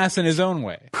bat-ass in his own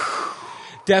way?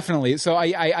 Definitely. So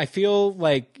I feel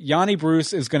like Yanni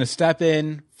Bruce is going to step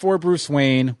in for Bruce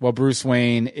Wayne while Bruce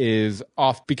Wayne is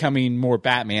off becoming more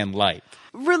Batman-like.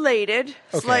 Related,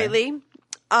 slightly.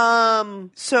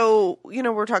 So,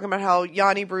 we're talking about how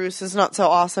Yanni Bruce is not so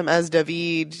awesome as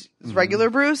David's regular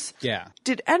Bruce. Yeah.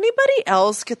 Did anybody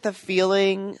else get the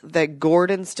feeling that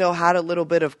Gordon still had a little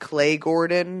bit of Clay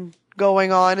Gordon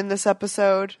going on in this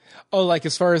episode? Oh, like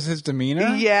as far as his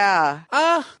demeanor? Yeah.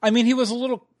 I mean, he was a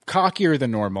little cockier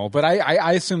than normal, but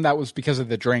I assume that was because of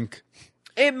the drink.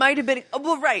 It might have been,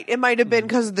 right. It might have been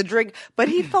because of the drink, but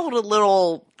he felt a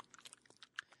little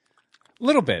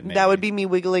bit, maybe. That would be me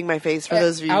wiggling my face for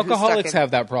those of you alcoholics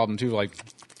have that problem too, like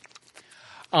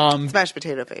smashed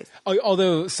potato face.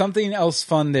 Although something else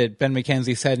fun that Ben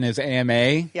McKenzie said in his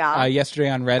AMA yesterday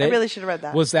on Reddit, I really should have read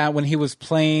that, was that when he was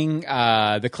playing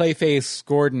the Clayface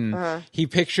Gordon, he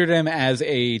pictured him as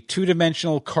a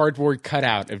 2-dimensional cardboard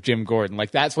cutout of Jim Gordon.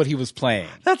 Like that's what he was playing.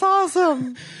 That's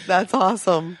awesome. That's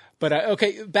awesome. But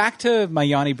okay, back to my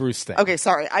Yanni Bruce thing. Okay,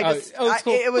 sorry. It's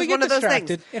cool. It was one of those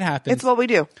things. It happens. It's what we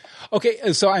do.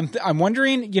 Okay, so I'm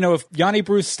wondering, if Yanni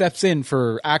Bruce steps in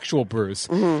for actual Bruce,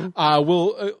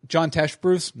 will John Tesh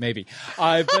Bruce maybe?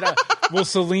 But will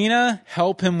Selena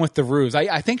help him with the ruse?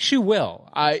 I think she will.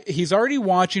 He's already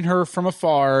watching her from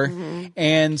afar,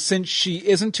 and since she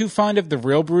isn't too fond of the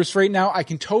real Bruce right now, I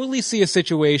can totally see a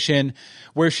situation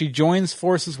where she joins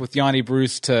forces with Yanni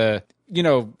Bruce to,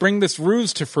 bring this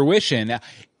ruse to fruition,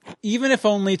 even if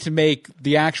only to make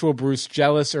the actual Bruce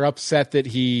jealous or upset that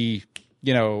he,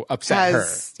 upset her.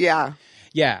 Yeah.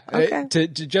 Yeah, okay. to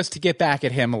just to get back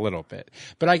at him a little bit.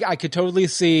 But I could totally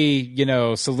see,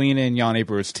 Selena and Yanni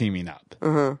Bruce teaming up.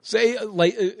 Mm-hmm. So,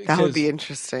 that would be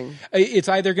interesting. It's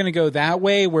either going to go that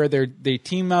way where they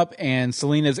team up and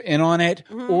Selena's in on it,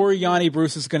 or Yanni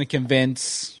Bruce is going to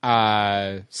convince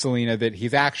Selena that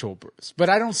he's actual Bruce. But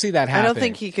I don't see that happening. I don't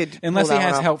think he could, unless he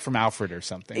has help from Alfred or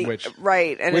something.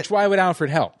 Right, why would Alfred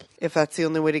help? If that's the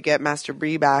only way to get Master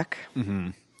Bree back.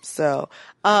 Mm-hmm. So,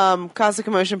 Cosmic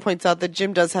Commotion points out that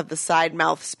Jim does have the side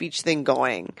mouth speech thing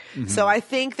going. Mm-hmm. So I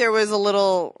think there was a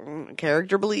little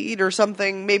character bleed or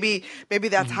something. Maybe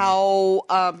that's how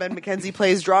Ben McKenzie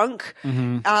plays drunk.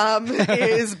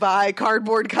 Is by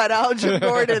cardboard cutout Jim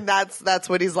Gordon. That's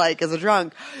what he's like as a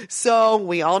drunk. So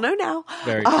we all know now.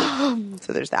 Very true.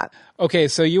 So there's that. Okay,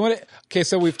 so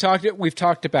so we've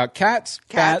talked about cats,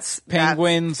 bats,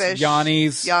 penguins, fish,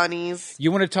 Yannis.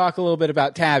 You want to talk a little bit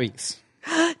about tabbies?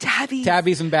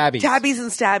 Tabbies and babbies. Tabbies and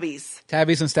stabbies.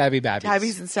 Tabbies and stabby babbies.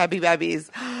 Tabbies and stabby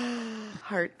babbies.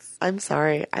 Hearts. I'm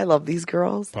sorry. I love these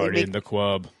girls. Party in the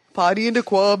quub. Party in the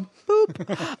quub.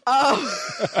 Boop.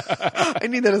 I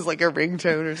need that as like a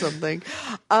ringtone or something.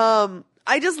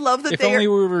 I just love that if only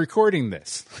we were recording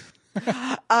this.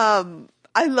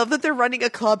 I love that they're running a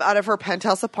club out of her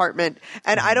penthouse apartment,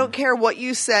 and I don't care what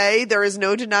you say. There is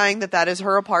no denying that is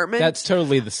her apartment. That's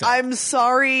totally the same. I'm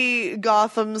sorry,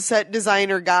 Gotham set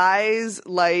designer guys.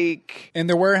 And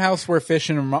the warehouse where Fish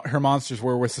and her monsters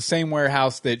were was the same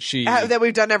warehouse that that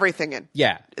we've done everything in.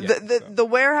 Yeah. The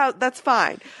warehouse, that's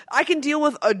fine. I can deal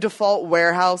with a default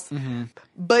warehouse.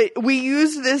 But we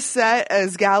used this set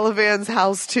as Galavan's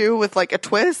house too, with a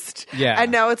twist. Yeah.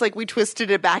 And now it's we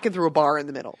twisted it back and threw a bar in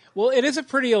the middle. Well, it is a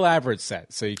pretty elaborate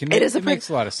set, so it makes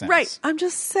a lot of sense. Right. I'm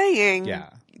just saying. Yeah.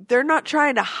 They're not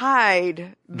trying to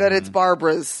hide that it's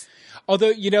Barbara's.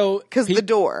 Although, because the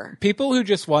door. People who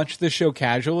just watch this show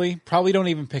casually probably don't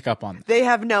even pick up on that. They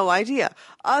have no idea.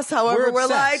 Us, however, we're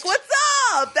like, what's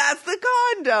up? That's the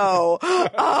condo.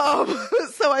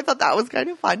 So I thought that was kind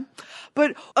of fun.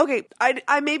 But okay,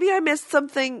 I maybe I missed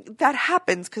something that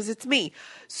happens because it's me.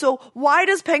 So why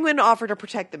does Penguin offer to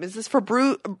protect them? Is this for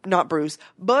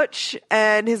Butch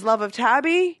and his love of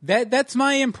Tabby? That's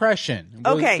my impression.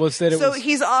 Okay, was that so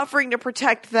he's offering to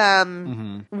protect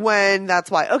them when that's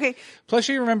why. Okay. Plus,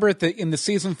 you remember in the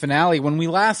season finale when we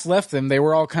last left them, they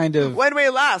were all kind of when we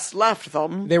last left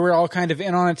them, they were all kind of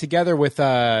in on it together with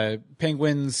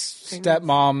Penguin's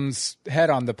stepmom's head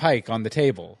on the pike on the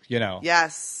table.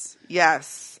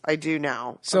 Yes, I do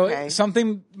now. So okay.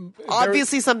 something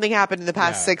happened in the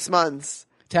past 6 months.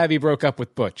 Tabby broke up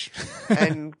with Butch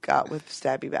and got with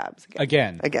Stabby Babs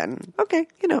again. Okay,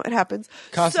 it happens.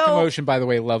 Cosmic Commotion, by the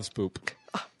way, loves Boop.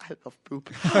 I love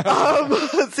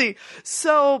Boop. Let's see.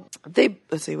 So they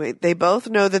both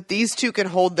know that these two can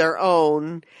hold their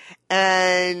own,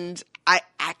 and I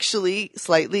actually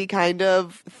slightly kind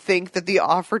of think that the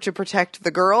offer to protect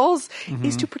the girls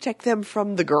is to protect them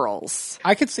from the girls.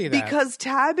 I could see that. Because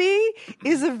Tabby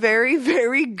is a very,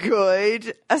 very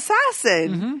good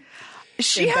assassin.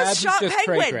 She has shot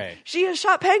Penguin. She has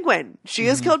shot Penguin. She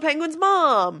has killed Penguin's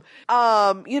mom.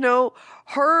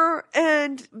 Her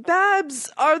and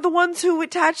Babs are the ones who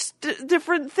attached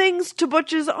different things to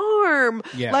Butch's arm.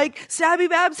 Yeah. Stabby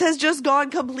Babs has just gone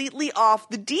completely off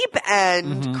the deep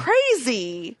end.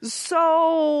 Crazy.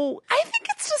 So I think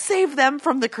it's to save them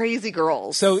from the crazy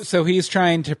girls. So he's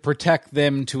trying to protect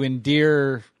them to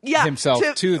endear himself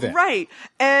to them. Right.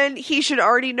 And he should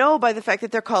already know by the fact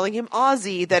that they're calling him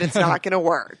Ozzy that it's not going to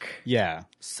work. Yeah.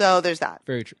 So there's that.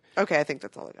 Very true. Okay, I think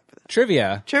that's all I got for that.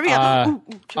 Trivia. Trivia.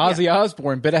 Ozzy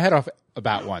Osbourne bit a head off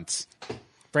about once.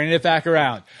 Bringing it back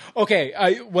around.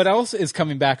 Okay, what else is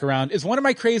coming back around is one of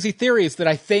my crazy theories that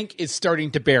I think is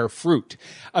starting to bear fruit.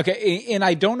 Okay, and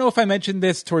I don't know if I mentioned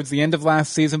this towards the end of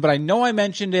last season, but I know I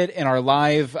mentioned it in our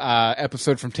live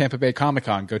episode from Tampa Bay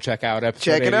Comic-Con. Go check out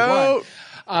episode 81.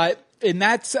 Out. And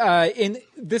that's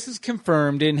this is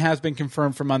confirmed and has been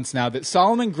confirmed for months now that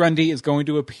Solomon Grundy is going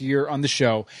to appear on the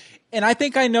show And I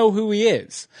think I know who he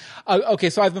is. Okay,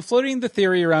 so I've been floating the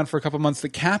theory around for a couple months that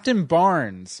Captain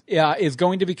Barnes is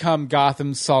going to become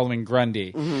Gotham's Solomon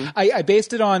Grundy. Mm-hmm. I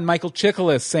based it on Michael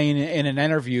Chiklis saying in an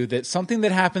interview that something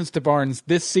that happens to Barnes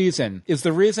this season is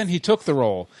the reason he took the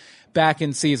role back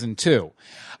in season 2.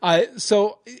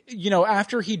 So,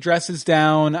 after he dresses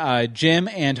down Jim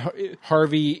and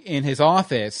Harvey in his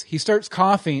office, he starts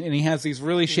coughing and he has these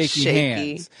really shaky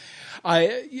hands.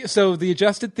 So the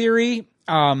adjusted theory,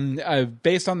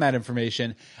 based on that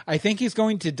information, I think he's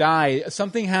going to die.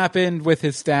 Something happened with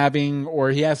his stabbing, or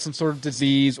he has some sort of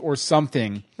disease or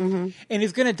something. Mm-hmm. And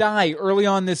he's going to die early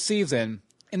on this season.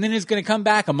 And then he's going to come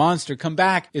back, a monster. Come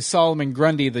back is Solomon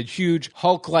Grundy, the huge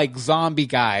Hulk-like zombie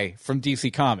guy from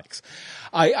DC Comics.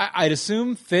 I'd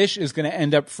assume Fish is going to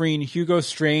end up freeing Hugo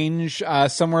Strange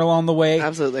somewhere along the way.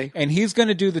 Absolutely. And he's going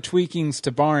to do the tweakings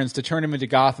to Barnes to turn him into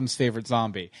Gotham's favorite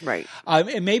zombie. Right.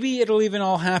 And maybe it'll even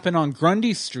all happen on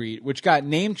Grundy Street, which got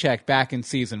name-checked back in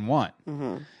season 1.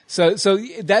 Mm-hmm. So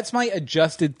that's my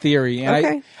adjusted theory.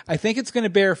 And I think it's going to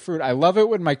bear fruit. I love it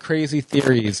when my crazy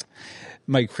theories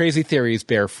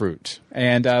bear fruit.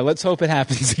 And let's hope it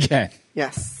happens again.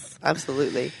 Yes.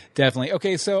 Absolutely. Definitely.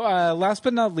 Okay, so last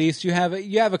but not least, you have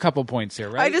a couple points here,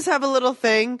 right? I just have a little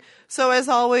thing. So as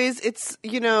always, it's,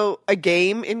 a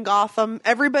game in Gotham.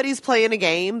 Everybody's playing a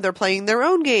game. They're playing their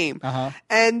own game. Uh-huh.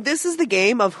 And this is the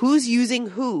game of who's using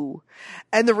who.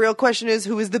 And the real question is,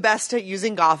 who is the best at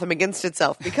using Gotham against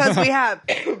itself? Because we have,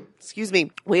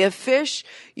 we have Fish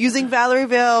using Valerie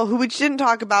Vale, who we didn't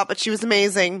talk about, but she was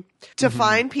amazing, to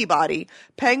find Peabody.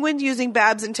 Penguin's using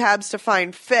Babs and Tabs to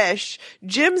find Fish.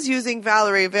 Jim's using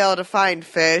Valerie Vale to find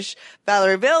Fish.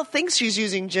 Valerie Vale thinks she's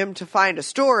using Jim to find a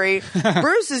story.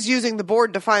 Bruce is using the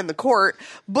board to find the court.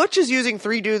 Butch is using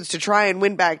 3 dudes to try and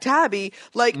win back Tabby.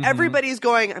 Everybody's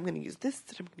going, I'm going to use this,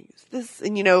 and I'm going to use this.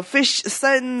 And, Fish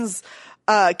sends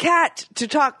Cat to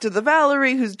talk to the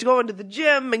Valerie who's going to the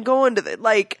gym and going to the,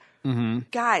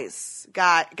 guys,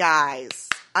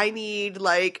 I need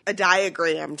a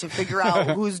diagram to figure out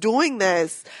who's doing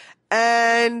this.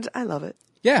 And I love it.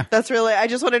 Yeah. I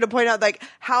just wanted to point out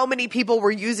how many people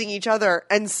were using each other,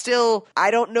 and still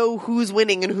I don't know who's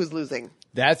winning and who's losing.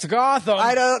 That's Gotham.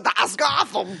 That's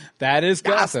Gotham. That is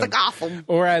Gotham. That's the Gotham.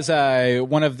 Or as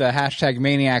one of the hashtag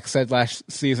maniacs said last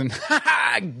season,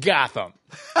 Gotham.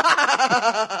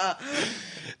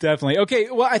 Definitely.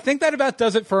 Okay, well, I think that about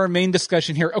does it for our main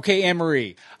discussion here. Okay,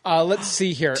 Anne-Marie, let's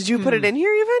see here. Did you put it in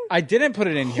here even? I didn't put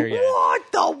it in here yet.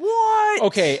 What the what?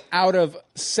 Okay, out of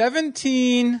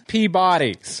 17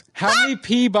 Peabodies, how many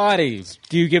Peabodies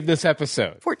do you give this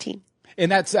episode? 14.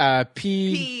 And that's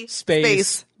P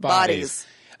space bodies.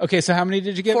 Okay, so how many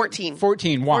did you get? 14.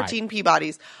 14. Why? 14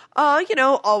 Peabodies.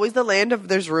 Always the land of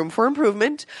there's room for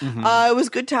improvement. Mm-hmm. It was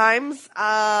good times.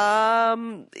 I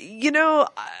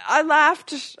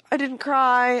laughed. I didn't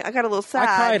cry. I got a little sad.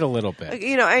 I cried a little bit.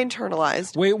 I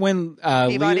internalized. Wait, when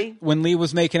Lee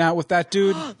was making out with that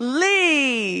dude?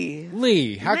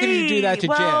 Lee, how could you do that to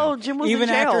Jim? Jim was even in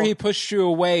jail. After he pushed you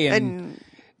away and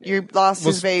you lost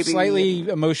his baby. Was slightly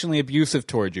emotionally abusive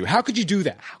towards you. How could you do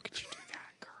that? How could you do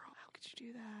that, girl? How could you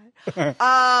do that?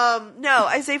 No,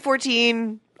 I say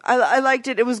 14. I liked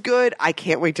it. It was good. I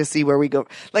can't wait to see where we go.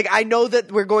 I know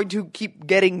that we're going to keep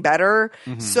getting better,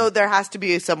 so there has to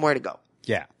be somewhere to go.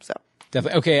 Yeah. So.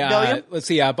 Definitely. Okay, let's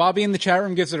see. Bobby in the chat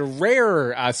room gives it a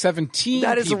rare 17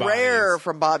 That is Peabodies. Rare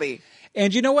from Bobby.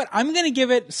 And you know what? I'm going to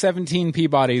give it 17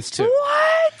 Peabodies, too.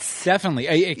 What? Definitely.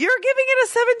 You're giving it a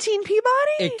 17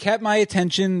 Peabody? It kept my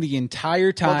attention the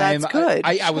entire time. Well, that's good.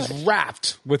 I was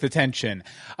wrapped with attention.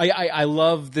 I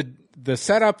love the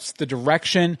setups, the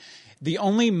direction. The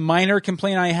only minor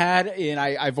complaint I had, and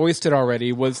I voiced it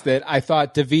already, was that I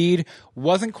thought David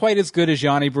wasn't quite as good as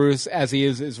Yanni Bruce as he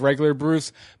is as regular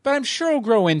Bruce, but I'm sure he'll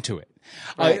grow into it.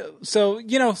 Right.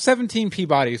 17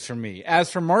 Peabodies from me. As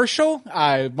for Marshall,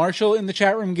 Marshall in the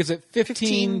chat room gives it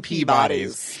 15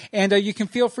 Peabodies. And you can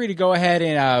feel free to go ahead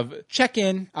and check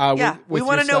in. We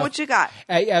want to know what you got.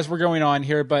 As we're going on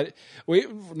here, but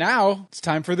now it's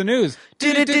time for the news.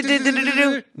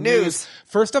 News.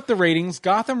 First up, the ratings.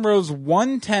 Gotham rose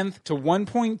 1/10 to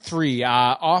 1.3,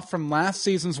 off from last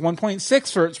season's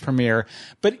 1.6 for its premiere,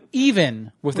 but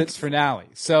even with its finale.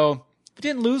 So we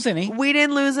didn't lose any.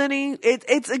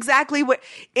 It's exactly what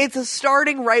it's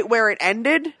starting right where it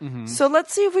ended. Mm-hmm. So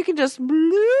let's see if we can just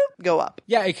go up.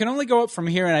 Yeah, it can only go up from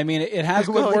here, and I mean, it has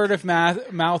good word of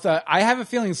mouth. I have a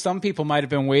feeling some people might have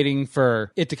been waiting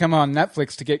for it to come on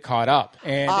Netflix to get caught up,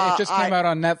 and it just came out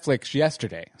on Netflix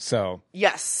yesterday. So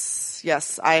yes.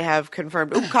 Yes, I have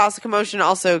confirmed. Casa Commotion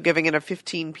also giving it a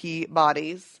 15p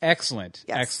bodies. Excellent.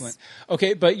 Yes. Excellent.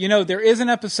 Okay, but there is an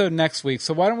episode next week,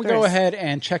 so why don't we go ahead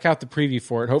and check out the preview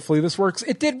for it? Hopefully this works.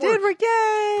 It did work.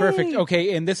 Yay! Perfect.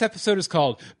 Okay, and this episode is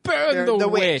called Burn the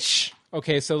Witch.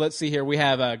 Okay, so let's see here. We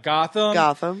have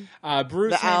Gotham.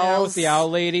 Bruce hanging out with the owl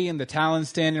lady and the Talon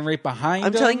standing right behind him.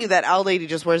 I'm telling you, that owl lady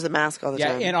just wears the mask all the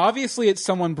time. Yeah, and obviously it's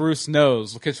someone Bruce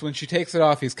knows, because when she takes it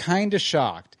off, he's kind of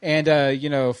shocked. And,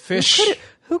 Fish...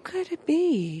 Who could it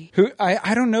be?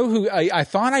 I don't know who. I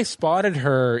thought I spotted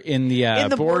her in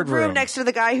the boardroom next to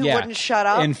the guy who wouldn't shut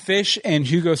up. And Fish and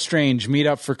Hugo Strange meet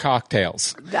up for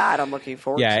cocktails. That I'm looking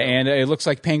forward to. Yeah, and it looks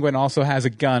like Penguin also has a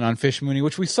gun on Fish Mooney,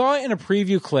 which we saw in a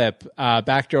preview clip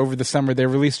back over the summer. They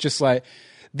released just like,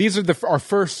 these are our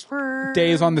first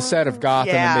days on the set of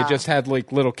Gotham, and they just had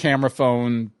like little camera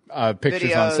phone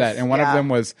pictures on set, and one of them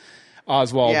was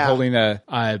Oswald holding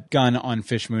a gun on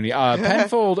Fish Mooney.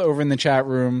 Penfold over in the chat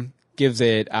room gives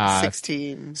it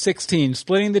 16,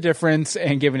 splitting the difference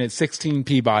and giving it 16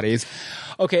 Peabodies.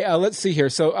 Okay, let's see here.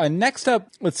 So next up,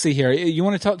 let's see here. You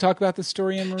want to talk about this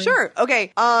story, Anne-Marie? Sure.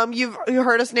 Okay. You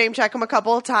heard us name check him a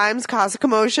couple of times. Casa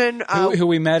Commotion, who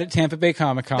we met at Tampa Bay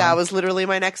Comic-Con. That was literally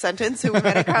my next sentence. Who we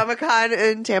met at Comic-Con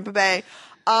in Tampa Bay.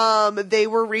 They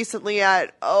were recently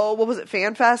at what was it,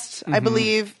 FanFest, I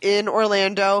believe, in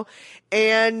Orlando,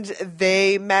 and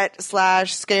they met /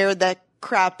 scared the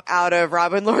crap out of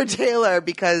Robin Lord Taylor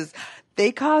because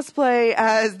they cosplay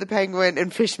as the Penguin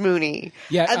and Fish Mooney.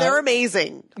 Yeah, and they're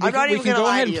amazing. I'm not even going to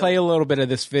lie to you. We can go ahead and play a little bit of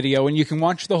this video, and you can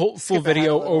watch the full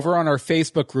video over on our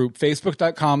Facebook group,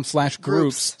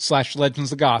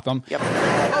 facebook.com/groups/Legends of Gotham. Yep.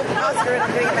 Oh, Oscar,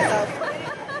 I'm doing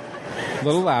myself. A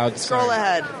little loud. Scroll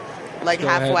ahead. Like Go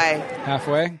halfway. Ahead.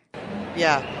 Halfway?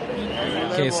 Yeah.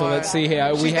 Okay, so let's see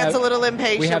here. She gets a little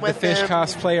impatient. We have the Fish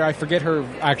cosplayer. I forget her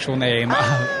actual name.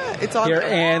 It's on here, there.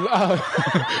 And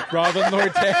Robin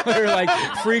Lord Taylor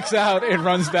freaks out and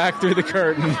runs back through the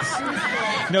curtains.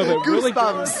 No, but really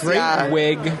great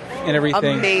wig and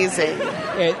everything. Amazing.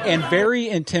 And very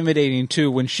intimidating too.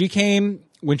 When she came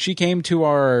to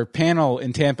our panel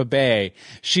in Tampa Bay,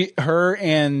 her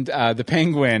and the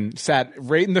Penguin sat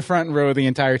right in the front row the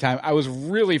entire time. I was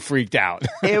really freaked out.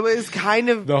 It was kind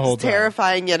of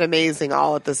terrifying yet amazing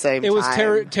all at the same time. It was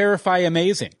terrifying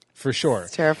amazing. For sure.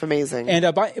 It's amazing.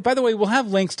 And by the way, we'll have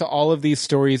links to all of these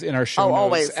stories in our show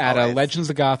notes at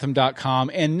legendsofgotham.com.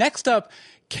 And next up,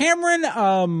 Cameron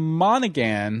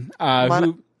Monaghan,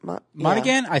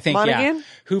 Monaghan, I think,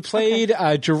 who played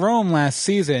Jerome last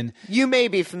season. You may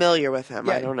be familiar with him.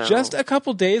 I don't know. Just a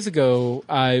couple days ago,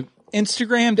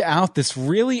 Instagrammed out this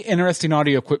really interesting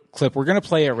audio clip. We're going to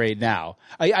play it right now.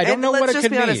 I don't know what it could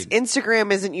mean. Let's just be honest,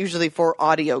 Instagram isn't usually for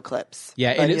audio clips.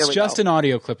 Yeah, and it's just an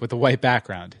audio clip with a white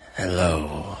background.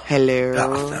 Hello.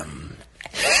 Gotham.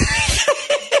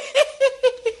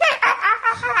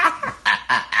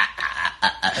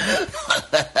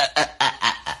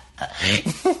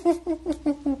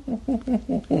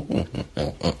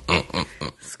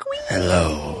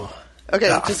 Hello. Okay,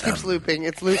 it just keeps looping.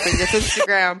 It's looping. It's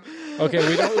Instagram. Okay,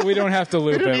 we don't have to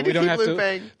loop it. We don't have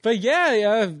to. But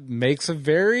yeah, makes a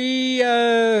very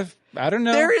I don't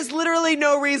know. There is literally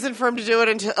no reason for him to do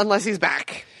it unless he's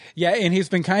back. Yeah, and he's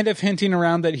been kind of hinting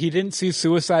around that he didn't see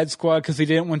Suicide Squad because he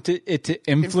didn't want it to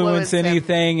influence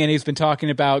anything, and he's been talking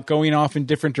about going off in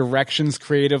different directions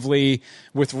creatively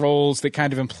with roles that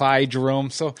kind of imply Jerome.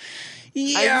 So,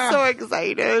 yeah. I'm so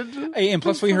excited. And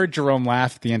plus, we heard Jerome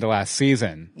laugh at the end of last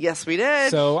season. Yes, we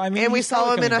did. So, I mean, and we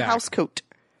saw him in a house coat.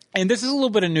 And this is a little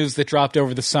bit of news that dropped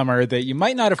over the summer that you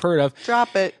might not have heard of.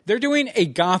 Drop it. They're doing a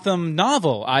Gotham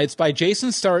novel. It's by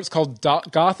Jason Starr. It's called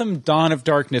Gotham Dawn of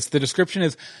Darkness. The description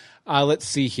is, let's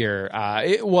see here.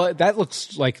 That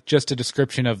looks like just a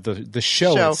description of the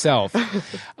show itself.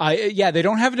 They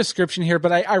don't have a description here,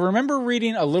 but I remember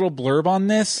reading a little blurb on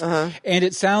this, and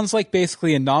it sounds like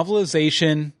basically a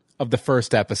novelization of the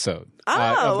first episode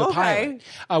of the pilot,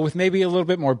 with maybe a little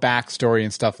bit more backstory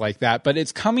and stuff like that. But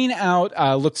it's coming out,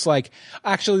 looks like,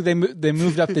 actually they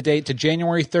moved up the date to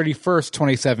January 31st,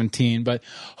 2017. But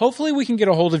hopefully we can get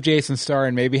a hold of Jason Starr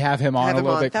and maybe have him on a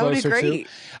little bit closer too.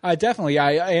 Definitely.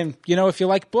 And if you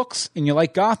like books and you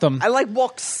like Gotham, I like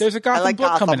books. There's a Gotham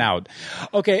book coming out.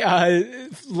 Okay.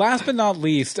 Last but not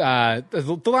least,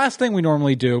 the last thing we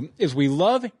normally do is we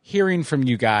love hearing from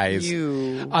you guys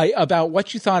about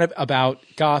what you thought about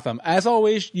Gotham. As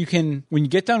always, you can, when you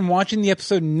get done watching the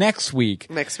episode next week,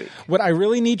 what I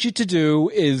really need you to do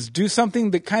is do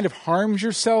something that kind of harms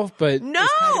yourself, but is kind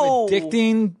of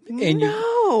addicting. And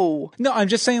no, I'm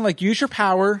just saying, use your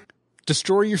power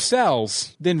destroy your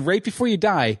cells, then right before you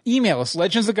die, email us,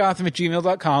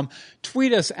 legendsofgotham@gmail.com,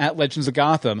 tweet us at Legends of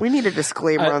Gotham. We need a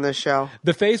disclaimer on this show.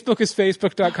 The Facebook is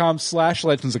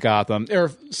facebook.com/Legends of Gotham.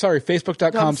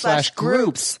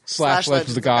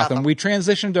 Facebook.com/groups/Legends of Gotham. We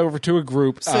transitioned over to a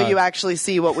group. So you actually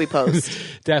see what we post.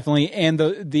 Definitely. And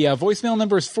the voicemail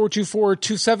number is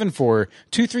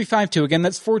 424-274-2352. Again,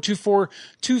 that's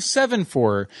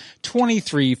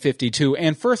 424-274-2352.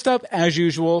 And first up, as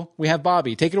usual, we have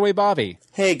Bobby. Take it away, Bobby.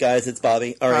 Hey guys, it's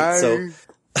Bobby. All right, so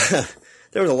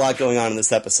there was a lot going on in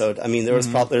this episode. I mean, there's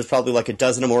probably like a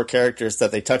dozen or more characters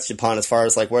that they touched upon as far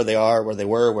as like where they are, where they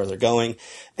were, where they're going,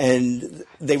 and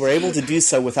they were able to do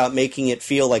so without making it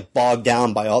feel like bogged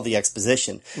down by all the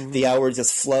exposition. The hour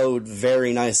just flowed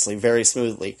very nicely, very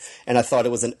smoothly, and I thought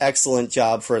it was an excellent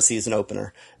job for a season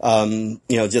opener.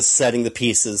 Just setting the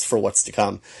pieces for what's to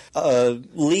come.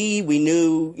 Lee, we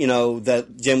knew,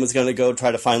 that Jim was going to go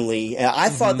try to find Lee. And I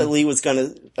thought that Lee was going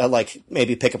to,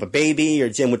 maybe pick up a baby, or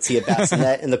Jim would see a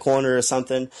bassinet in the corner or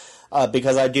something.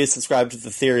 Because I do subscribe to the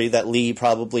theory that Lee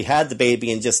probably had the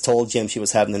baby and just told Jim she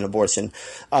was having an abortion.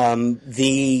 Or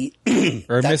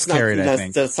miscarried, I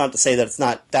think. That's not to say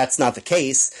that that's not the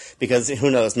case, because who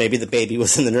knows, maybe the baby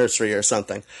was in the nursery or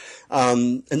something.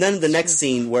 And then the next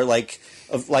scene where, like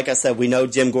I said, we know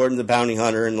Jim Gordon, the bounty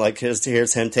hunter, and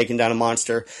here's him taking down a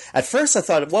monster. At first I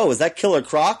thought, whoa, is that Killer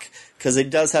Croc? Because it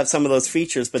does have some of those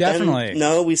features. But Definitely. Then,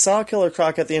 no, we saw Killer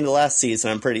Croc at the end of last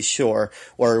season, I'm pretty sure,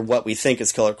 or what we think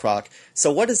is Killer Croc.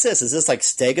 So what is this? Is this like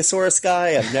Stegosaurus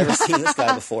guy? I've never seen this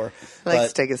guy before.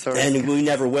 Stegosaurus. And we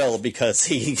never will, because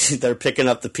they're picking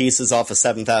up the pieces off of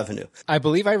 7th Avenue. I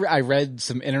believe I read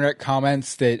some internet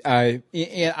comments that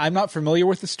I'm not familiar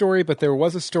with the story, but there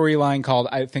was a storyline called,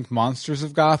 I think, Monsters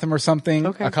of Gotham or something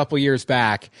a couple years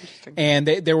back. And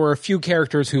there were a few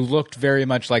characters who looked very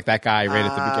much like that guy right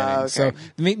at the beginning. Okay. So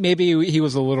maybe he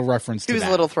was a little reference to that. He was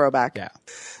a little throwback. Yeah.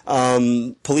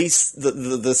 Police,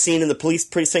 the scene in the police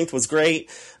precinct was great.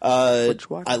 Which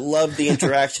one? I loved the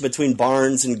interaction between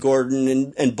Barnes and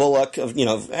Gordon and Bullock.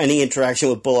 Any interaction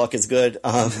with Bullock is good.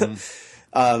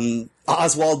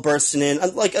 Oswald bursting in.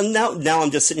 Now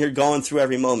I'm just sitting here going through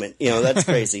every moment. That's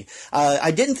crazy.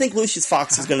 I didn't think Lucius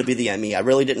Fox was going to be the Emmy. I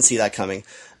really didn't see that coming.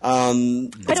 I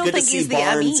don't think he's the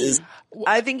Emmy.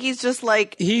 I think he's just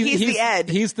like, he's the Ed.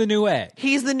 He's the new Ed.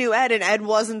 He's the new Ed, and Ed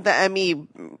wasn't the Emmy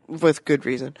with good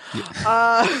reason.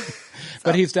 Yeah.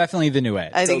 But he's definitely the new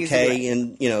Ed. I think okay,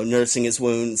 and nursing his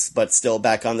wounds, but still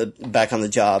back on the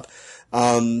job.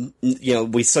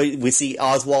 We see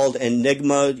Oswald and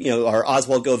Nigma, or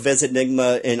Oswald go visit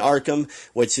Nigma in Arkham,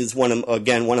 which is one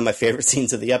of my favorite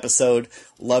scenes of the episode.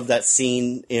 Love that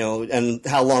scene, and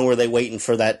how long were they waiting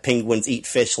for that penguins eat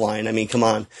fish line? I mean, come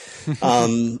on.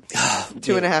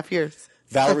 2.5 years.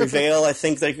 Valerie Vale, I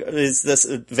think is this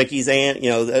Vicky's aunt.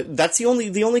 That's the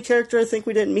only character I think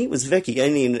we didn't meet was Vicky.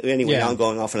 Anyway, now I'm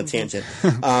going off on a tangent.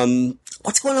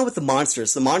 What's going on with the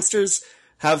monsters? The monsters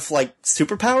have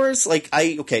superpowers?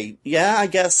 I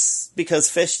guess because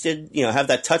Fish did, have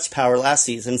that touch power last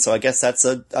season, so I guess that's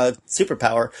a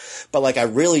superpower. But I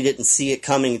really didn't see it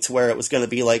coming to where it was going to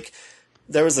be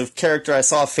there was a character I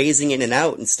saw phasing in and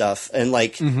out and stuff, and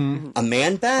a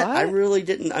man bat. What? I really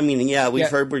didn't. I mean, we've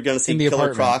heard we're going to see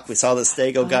Killer Croc. We saw the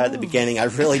Stego guy at the beginning. I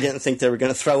really didn't think they were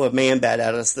going to throw a man bat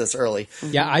at us this early.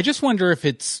 Yeah, I just wonder if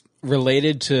it's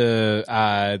related to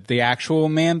the actual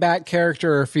Man Bat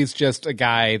character, or if he's just a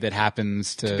guy that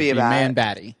happens to be Man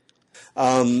Batty.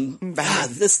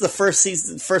 This is the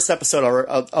first episode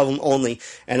of only,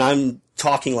 and I'm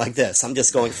talking like this. I'm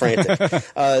just going frantic.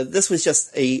 This was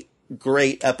just a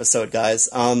great episode, guys.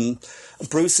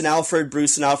 Bruce and Alfred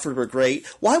were great.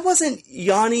 Why wasn't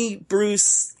Yanni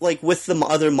Bruce with the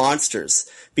other monsters?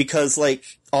 Because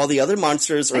all the other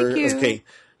monsters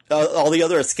all the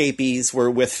other escapees were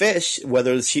with Fish.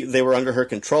 Whether they were under her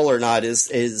control or not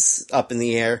is up in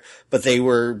the air, but they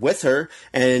were with her,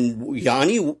 and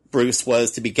Yanni Bruce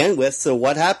was to begin with. So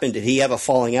what happened? Did he have a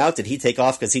falling out? Did he take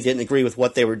off because he didn't agree with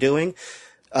what they were doing?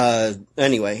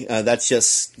 Anyway, that's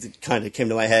just kind of came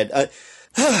to my head.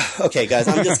 Okay, guys,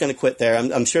 I'm just going to quit there.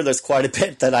 I'm sure there's quite a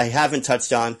bit that I haven't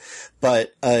touched on,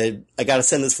 but I got to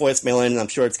send this voicemail in, and I'm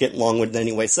sure it's getting long-winded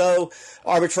anyway. So,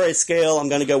 arbitrary scale, I'm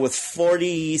going to go with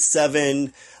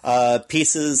 47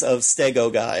 pieces of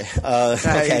Stego guy. Nice.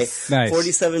 Okay, nice.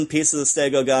 47 pieces of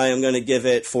Stego guy. I'm going to give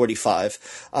it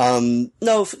 45.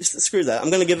 No, screw that. I'm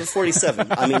going to give it 47.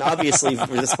 I mean, obviously,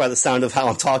 just by the sound of how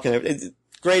I'm talking.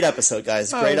 Great episode,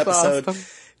 guys. Great episode. Awesome.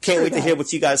 Can't wait to hear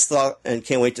what you guys thought, and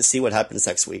can't wait to see what happens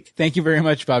next week. Thank you very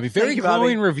much, Bobby. Very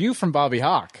glowing review from Bobby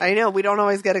Hawk. I know. We don't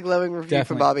always get a glowing review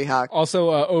from Bobby Hawk.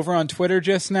 Also, over on Twitter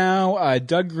just now,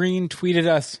 Doug Green tweeted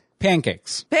us,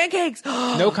 Pancakes. Pancakes.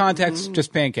 No context,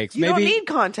 just pancakes. You don't need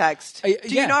context. Do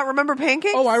you not remember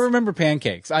pancakes? Oh, I remember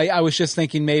pancakes. I was just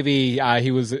thinking maybe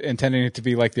he was intending it to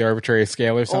be like the arbitrary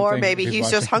scale or something. Or maybe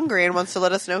he's just hungry and wants to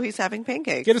let us know he's having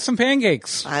pancakes. Get us some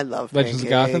pancakes. I love Legends pancakes. of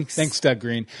Gotham. Thanks, Doug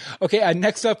Green. Okay,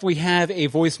 next up we have a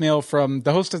voicemail from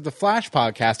the host of the Flash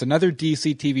podcast, another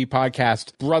DC TV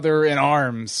podcast, brother in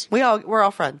arms. We're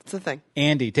all friends. It's a thing.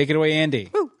 Andy, take it away, Andy.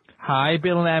 Woo. Hi,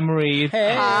 Bill and Anne-Marie.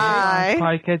 Hey. Hi.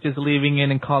 Podcast, just leaving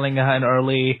in and calling an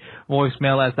early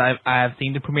voicemail as I have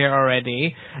seen the premiere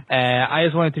already. I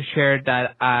just wanted to share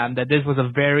that that this was a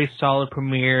very solid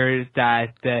premiere.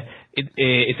 That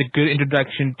it's a good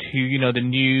introduction to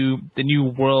the new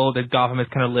world that Gotham is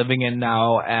kind of living in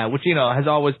now, which has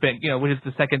always been which is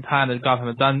the second time that Gotham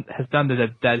has done this,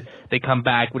 that they come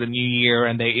back with a new year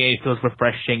and it feels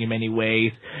refreshing in many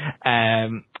ways.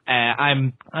 I'm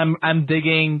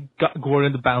digging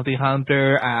Gordon the Bounty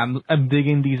Hunter. I'm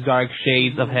digging these dark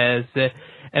shades of his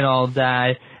and all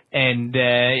that,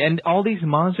 and all these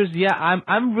monsters. Yeah,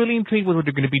 I'm really intrigued with what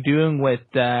they're going to be doing with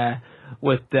Mad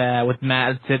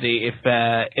City. If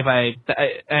I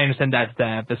understand that's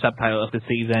the subtitle of the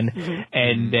season,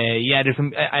 and there's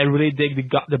some. I really dig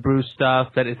the Bruce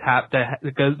stuff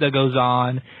that goes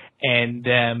on. And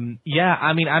I'm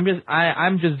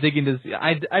just digging this.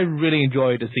 I really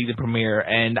enjoyed the season premiere,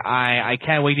 and I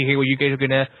can't wait to hear what you guys are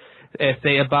gonna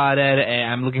say about it.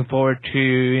 And I'm looking forward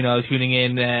to tuning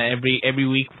in every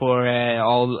week for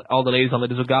all the latest on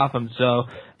Legends of Gotham. So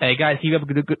guys, keep up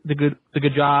the good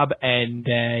job, and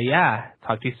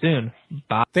talk to you soon.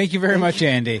 Bye. Thank you very much,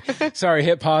 Andy. Sorry,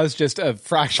 hit pause just a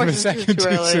fraction of a second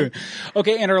too soon.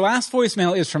 Okay, and our last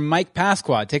voicemail is from Mike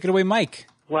Pasqua. Take it away, Mike.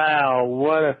 Wow,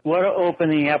 what an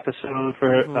opening episode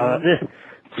for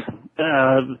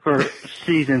for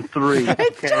season 3. Okay?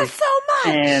 It's just so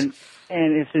much, and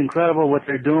it's incredible what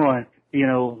they're doing.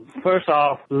 First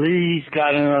off, Lee's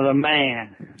got another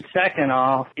man. Second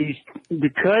off,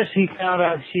 because he found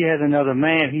out she had another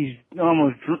man, he's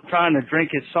almost trying to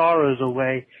drink his sorrows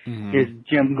away. Is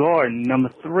Jim Gordon. Number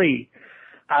 3.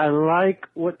 I like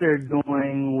what they're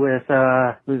doing with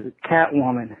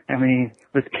Catwoman.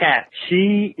 With Cat.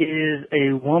 She is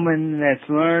a woman that's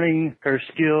learning her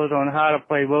skills on how to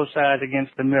play both sides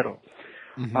against the middle.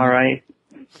 All right.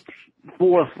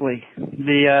 Fourthly,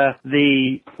 I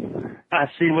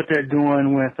see what they're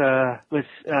doing with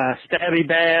Stabby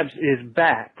Babs is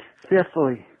back.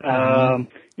 Fifthly,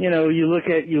 you look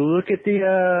at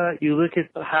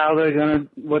how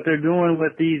what they're doing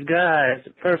with these guys.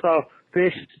 First off,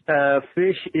 Fish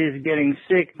is getting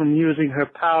sick from using her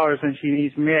powers and she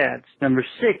needs meds. Number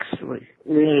 6ly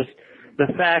is the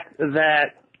fact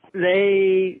that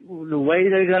the way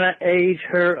they're gonna age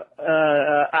her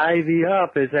Ivy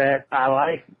up is that I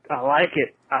like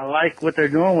it. I like what they're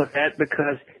doing with that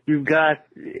because she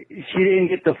didn't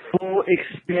get the full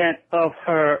extent of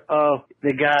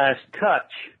the guy's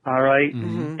touch. All right?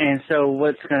 And so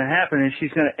what's gonna happen is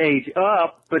she's gonna age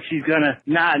up, but she's gonna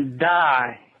not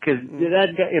die. Because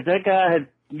if that guy had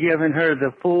given her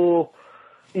the full,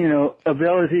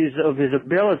 abilities of his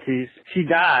abilities, she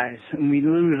dies, and we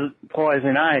lose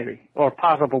Poison Ivy, or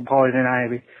possible Poison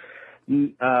Ivy.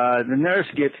 The nurse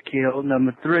gets killed,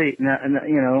 number 3, and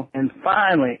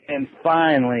finally,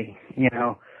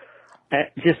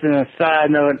 just an aside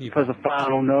note for the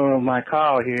final note of my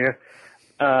call here,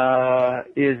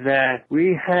 is that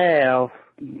we have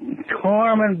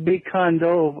Carmen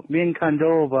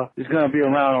Bincondova is going to be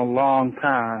around a long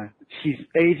time. She's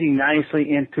aging nicely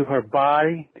into her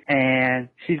body, and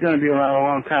she's going to be around a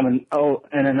long time. And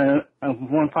then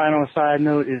one final side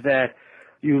note is that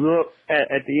you look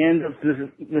at the end of this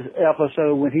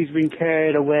episode when he's being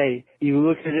carried away. You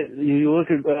look at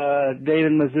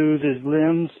David Mazouz's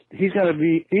limbs. He's gonna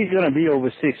be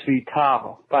over 6 feet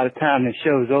tall by the time the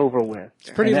show's over with. It's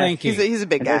pretty lanky. He's a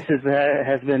big guy. This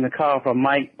has been the call from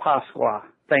Mike Pasqua.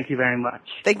 Thank you very much.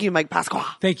 Thank you, Mike Pasqua.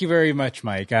 Thank you very much,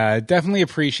 Mike. Definitely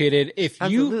appreciate it.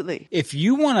 Absolutely. If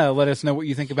you want to let us know what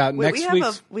you think about next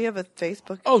week's... We have a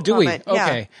Facebook Oh, do comment. we?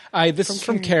 Okay. Yeah. This is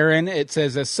from Karen. It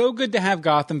says, so good to have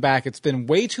Gotham back. It's been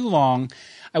way too long.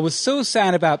 I was so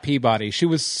sad about Peabody. She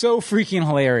was so freaking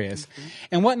hilarious.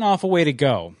 And what an awful way to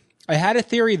go. I had a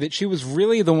theory that she was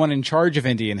really the one in charge of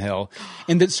Indian Hill,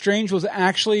 and that Strange was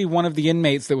actually one of the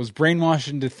inmates that was brainwashed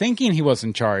into thinking he was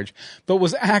in charge, but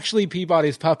was actually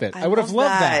Peabody's puppet. I would have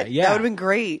loved that. Yeah. That would have been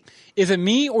great. Is it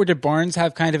me, or did Barnes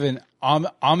have kind of an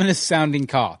ominous sounding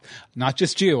cough? Not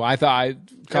just you. I thought I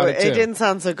caught it too. It didn't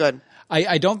sound so good.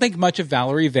 I don't think much of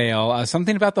Valerie Vale.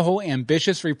 Something about the whole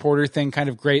ambitious reporter thing kind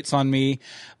of grates on me,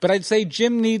 but I'd say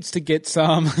Jim needs to get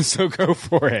some, so go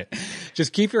for it.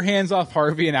 Just keep your hands off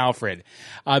Harvey and Alfred,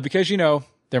 because,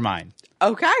 they're mine.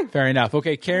 Okay. Fair enough.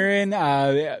 Okay, Karen,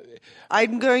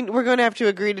 we're going to have to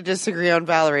agree to disagree on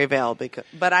Valerie Vale,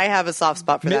 but I have a soft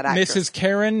spot for that actress. Mrs.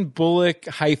 Karen Bullock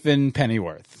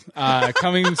 -Pennyworth,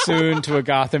 coming soon to a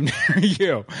Gotham near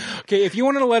you. Okay, if you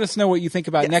wanted to let us know what you think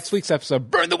about next week's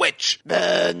episode, Burn the Witch!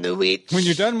 Burn the Witch! When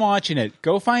you're done watching it,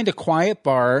 go find a quiet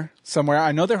bar somewhere.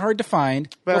 I know they're hard to find.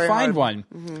 Go find one.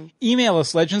 Mm-hmm. Email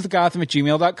us,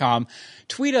 legendsofgotham@gmail.com.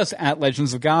 Tweet us at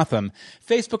Legends of Gotham.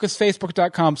 Facebook us,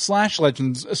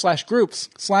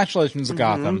 facebook.com/legends/groups/Legends of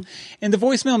Gotham. And the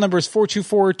voicemail number is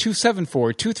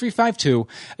 424-274-2352.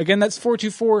 Again, that's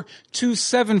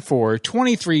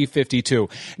 424-274-2352.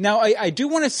 Now, I do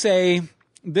want to say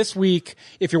this week,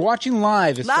 if you're watching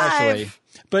live especially,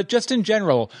 but just in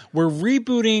general, we're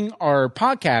rebooting our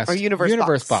podcast, our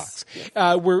Universe Box.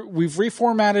 We've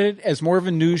reformatted it as more of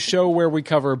a news show where we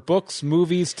cover books,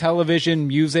 movies, television,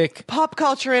 music. Pop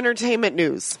culture entertainment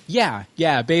news. Yeah,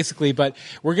 basically. But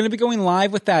we're going to be going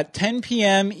live with that 10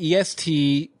 p.m.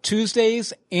 EST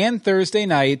Tuesdays and Thursday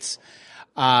nights.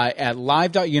 At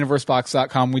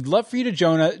live.universebox.com. We'd love for you to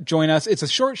join us. It's a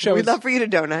short show. We'd love for you to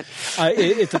donut.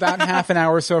 It's about half an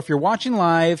hour. So if you're watching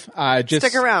live, just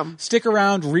stick around. Stick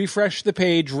around, refresh the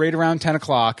page right around 10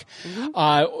 o'clock.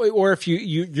 Or if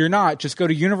you're not, just go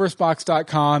to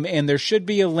universebox.com and there should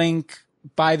be a link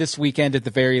by this weekend at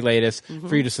the very latest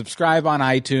for you to subscribe on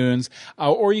iTunes,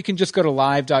 or you can just go to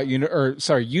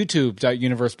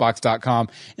youtube.universebox.com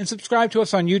and subscribe to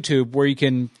us on YouTube, where you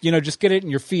can, just get it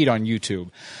in your feed on YouTube.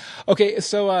 Okay,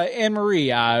 so Anne-Marie,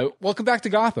 welcome back to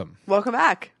Gotham. Welcome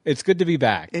back. It's good to be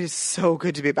back. It is so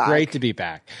good to be back. Great to be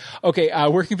back. Okay,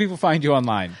 where can people find you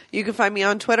online? You can find me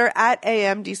on Twitter at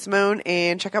AMDSimone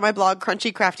and check out my blog,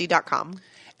 crunchycrafty.com.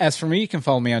 As for me, you can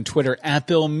follow me on Twitter at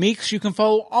Bill Meeks. You can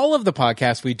follow all of the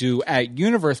podcasts we do at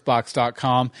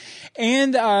universebox.com.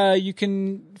 And you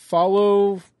can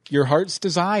follow your heart's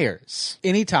desires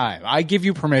anytime. I give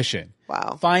you permission.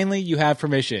 Wow. Finally, you have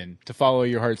permission to follow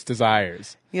your heart's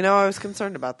desires. I was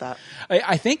concerned about that.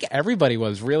 I think everybody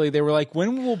was, really. They were like,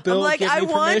 when will Bill give me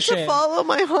permission to follow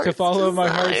my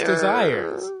heart's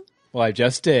desires? Well, I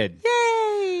just did.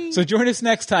 Yay! So join us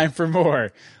next time for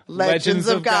more Legends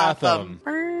of Gotham.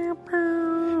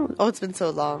 Oh, it's been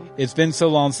so long. It's been so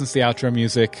long since the outro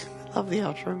music. Love the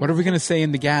outro. What are we going to say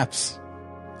in the gaps?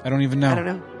 I don't even know. I don't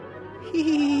know.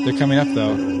 They're coming up,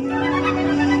 though. Don't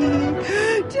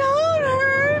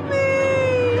hurt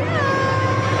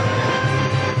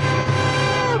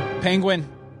me. Penguin.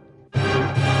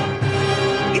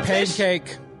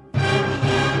 Pancake.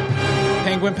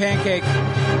 Penguin pancake.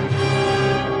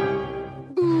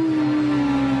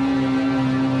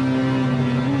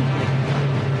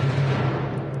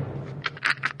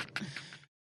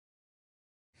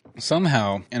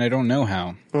 Somehow, and I don't know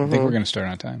how, I think we're going to start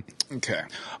on time. Okay.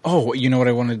 Oh, you know what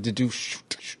I wanted to do?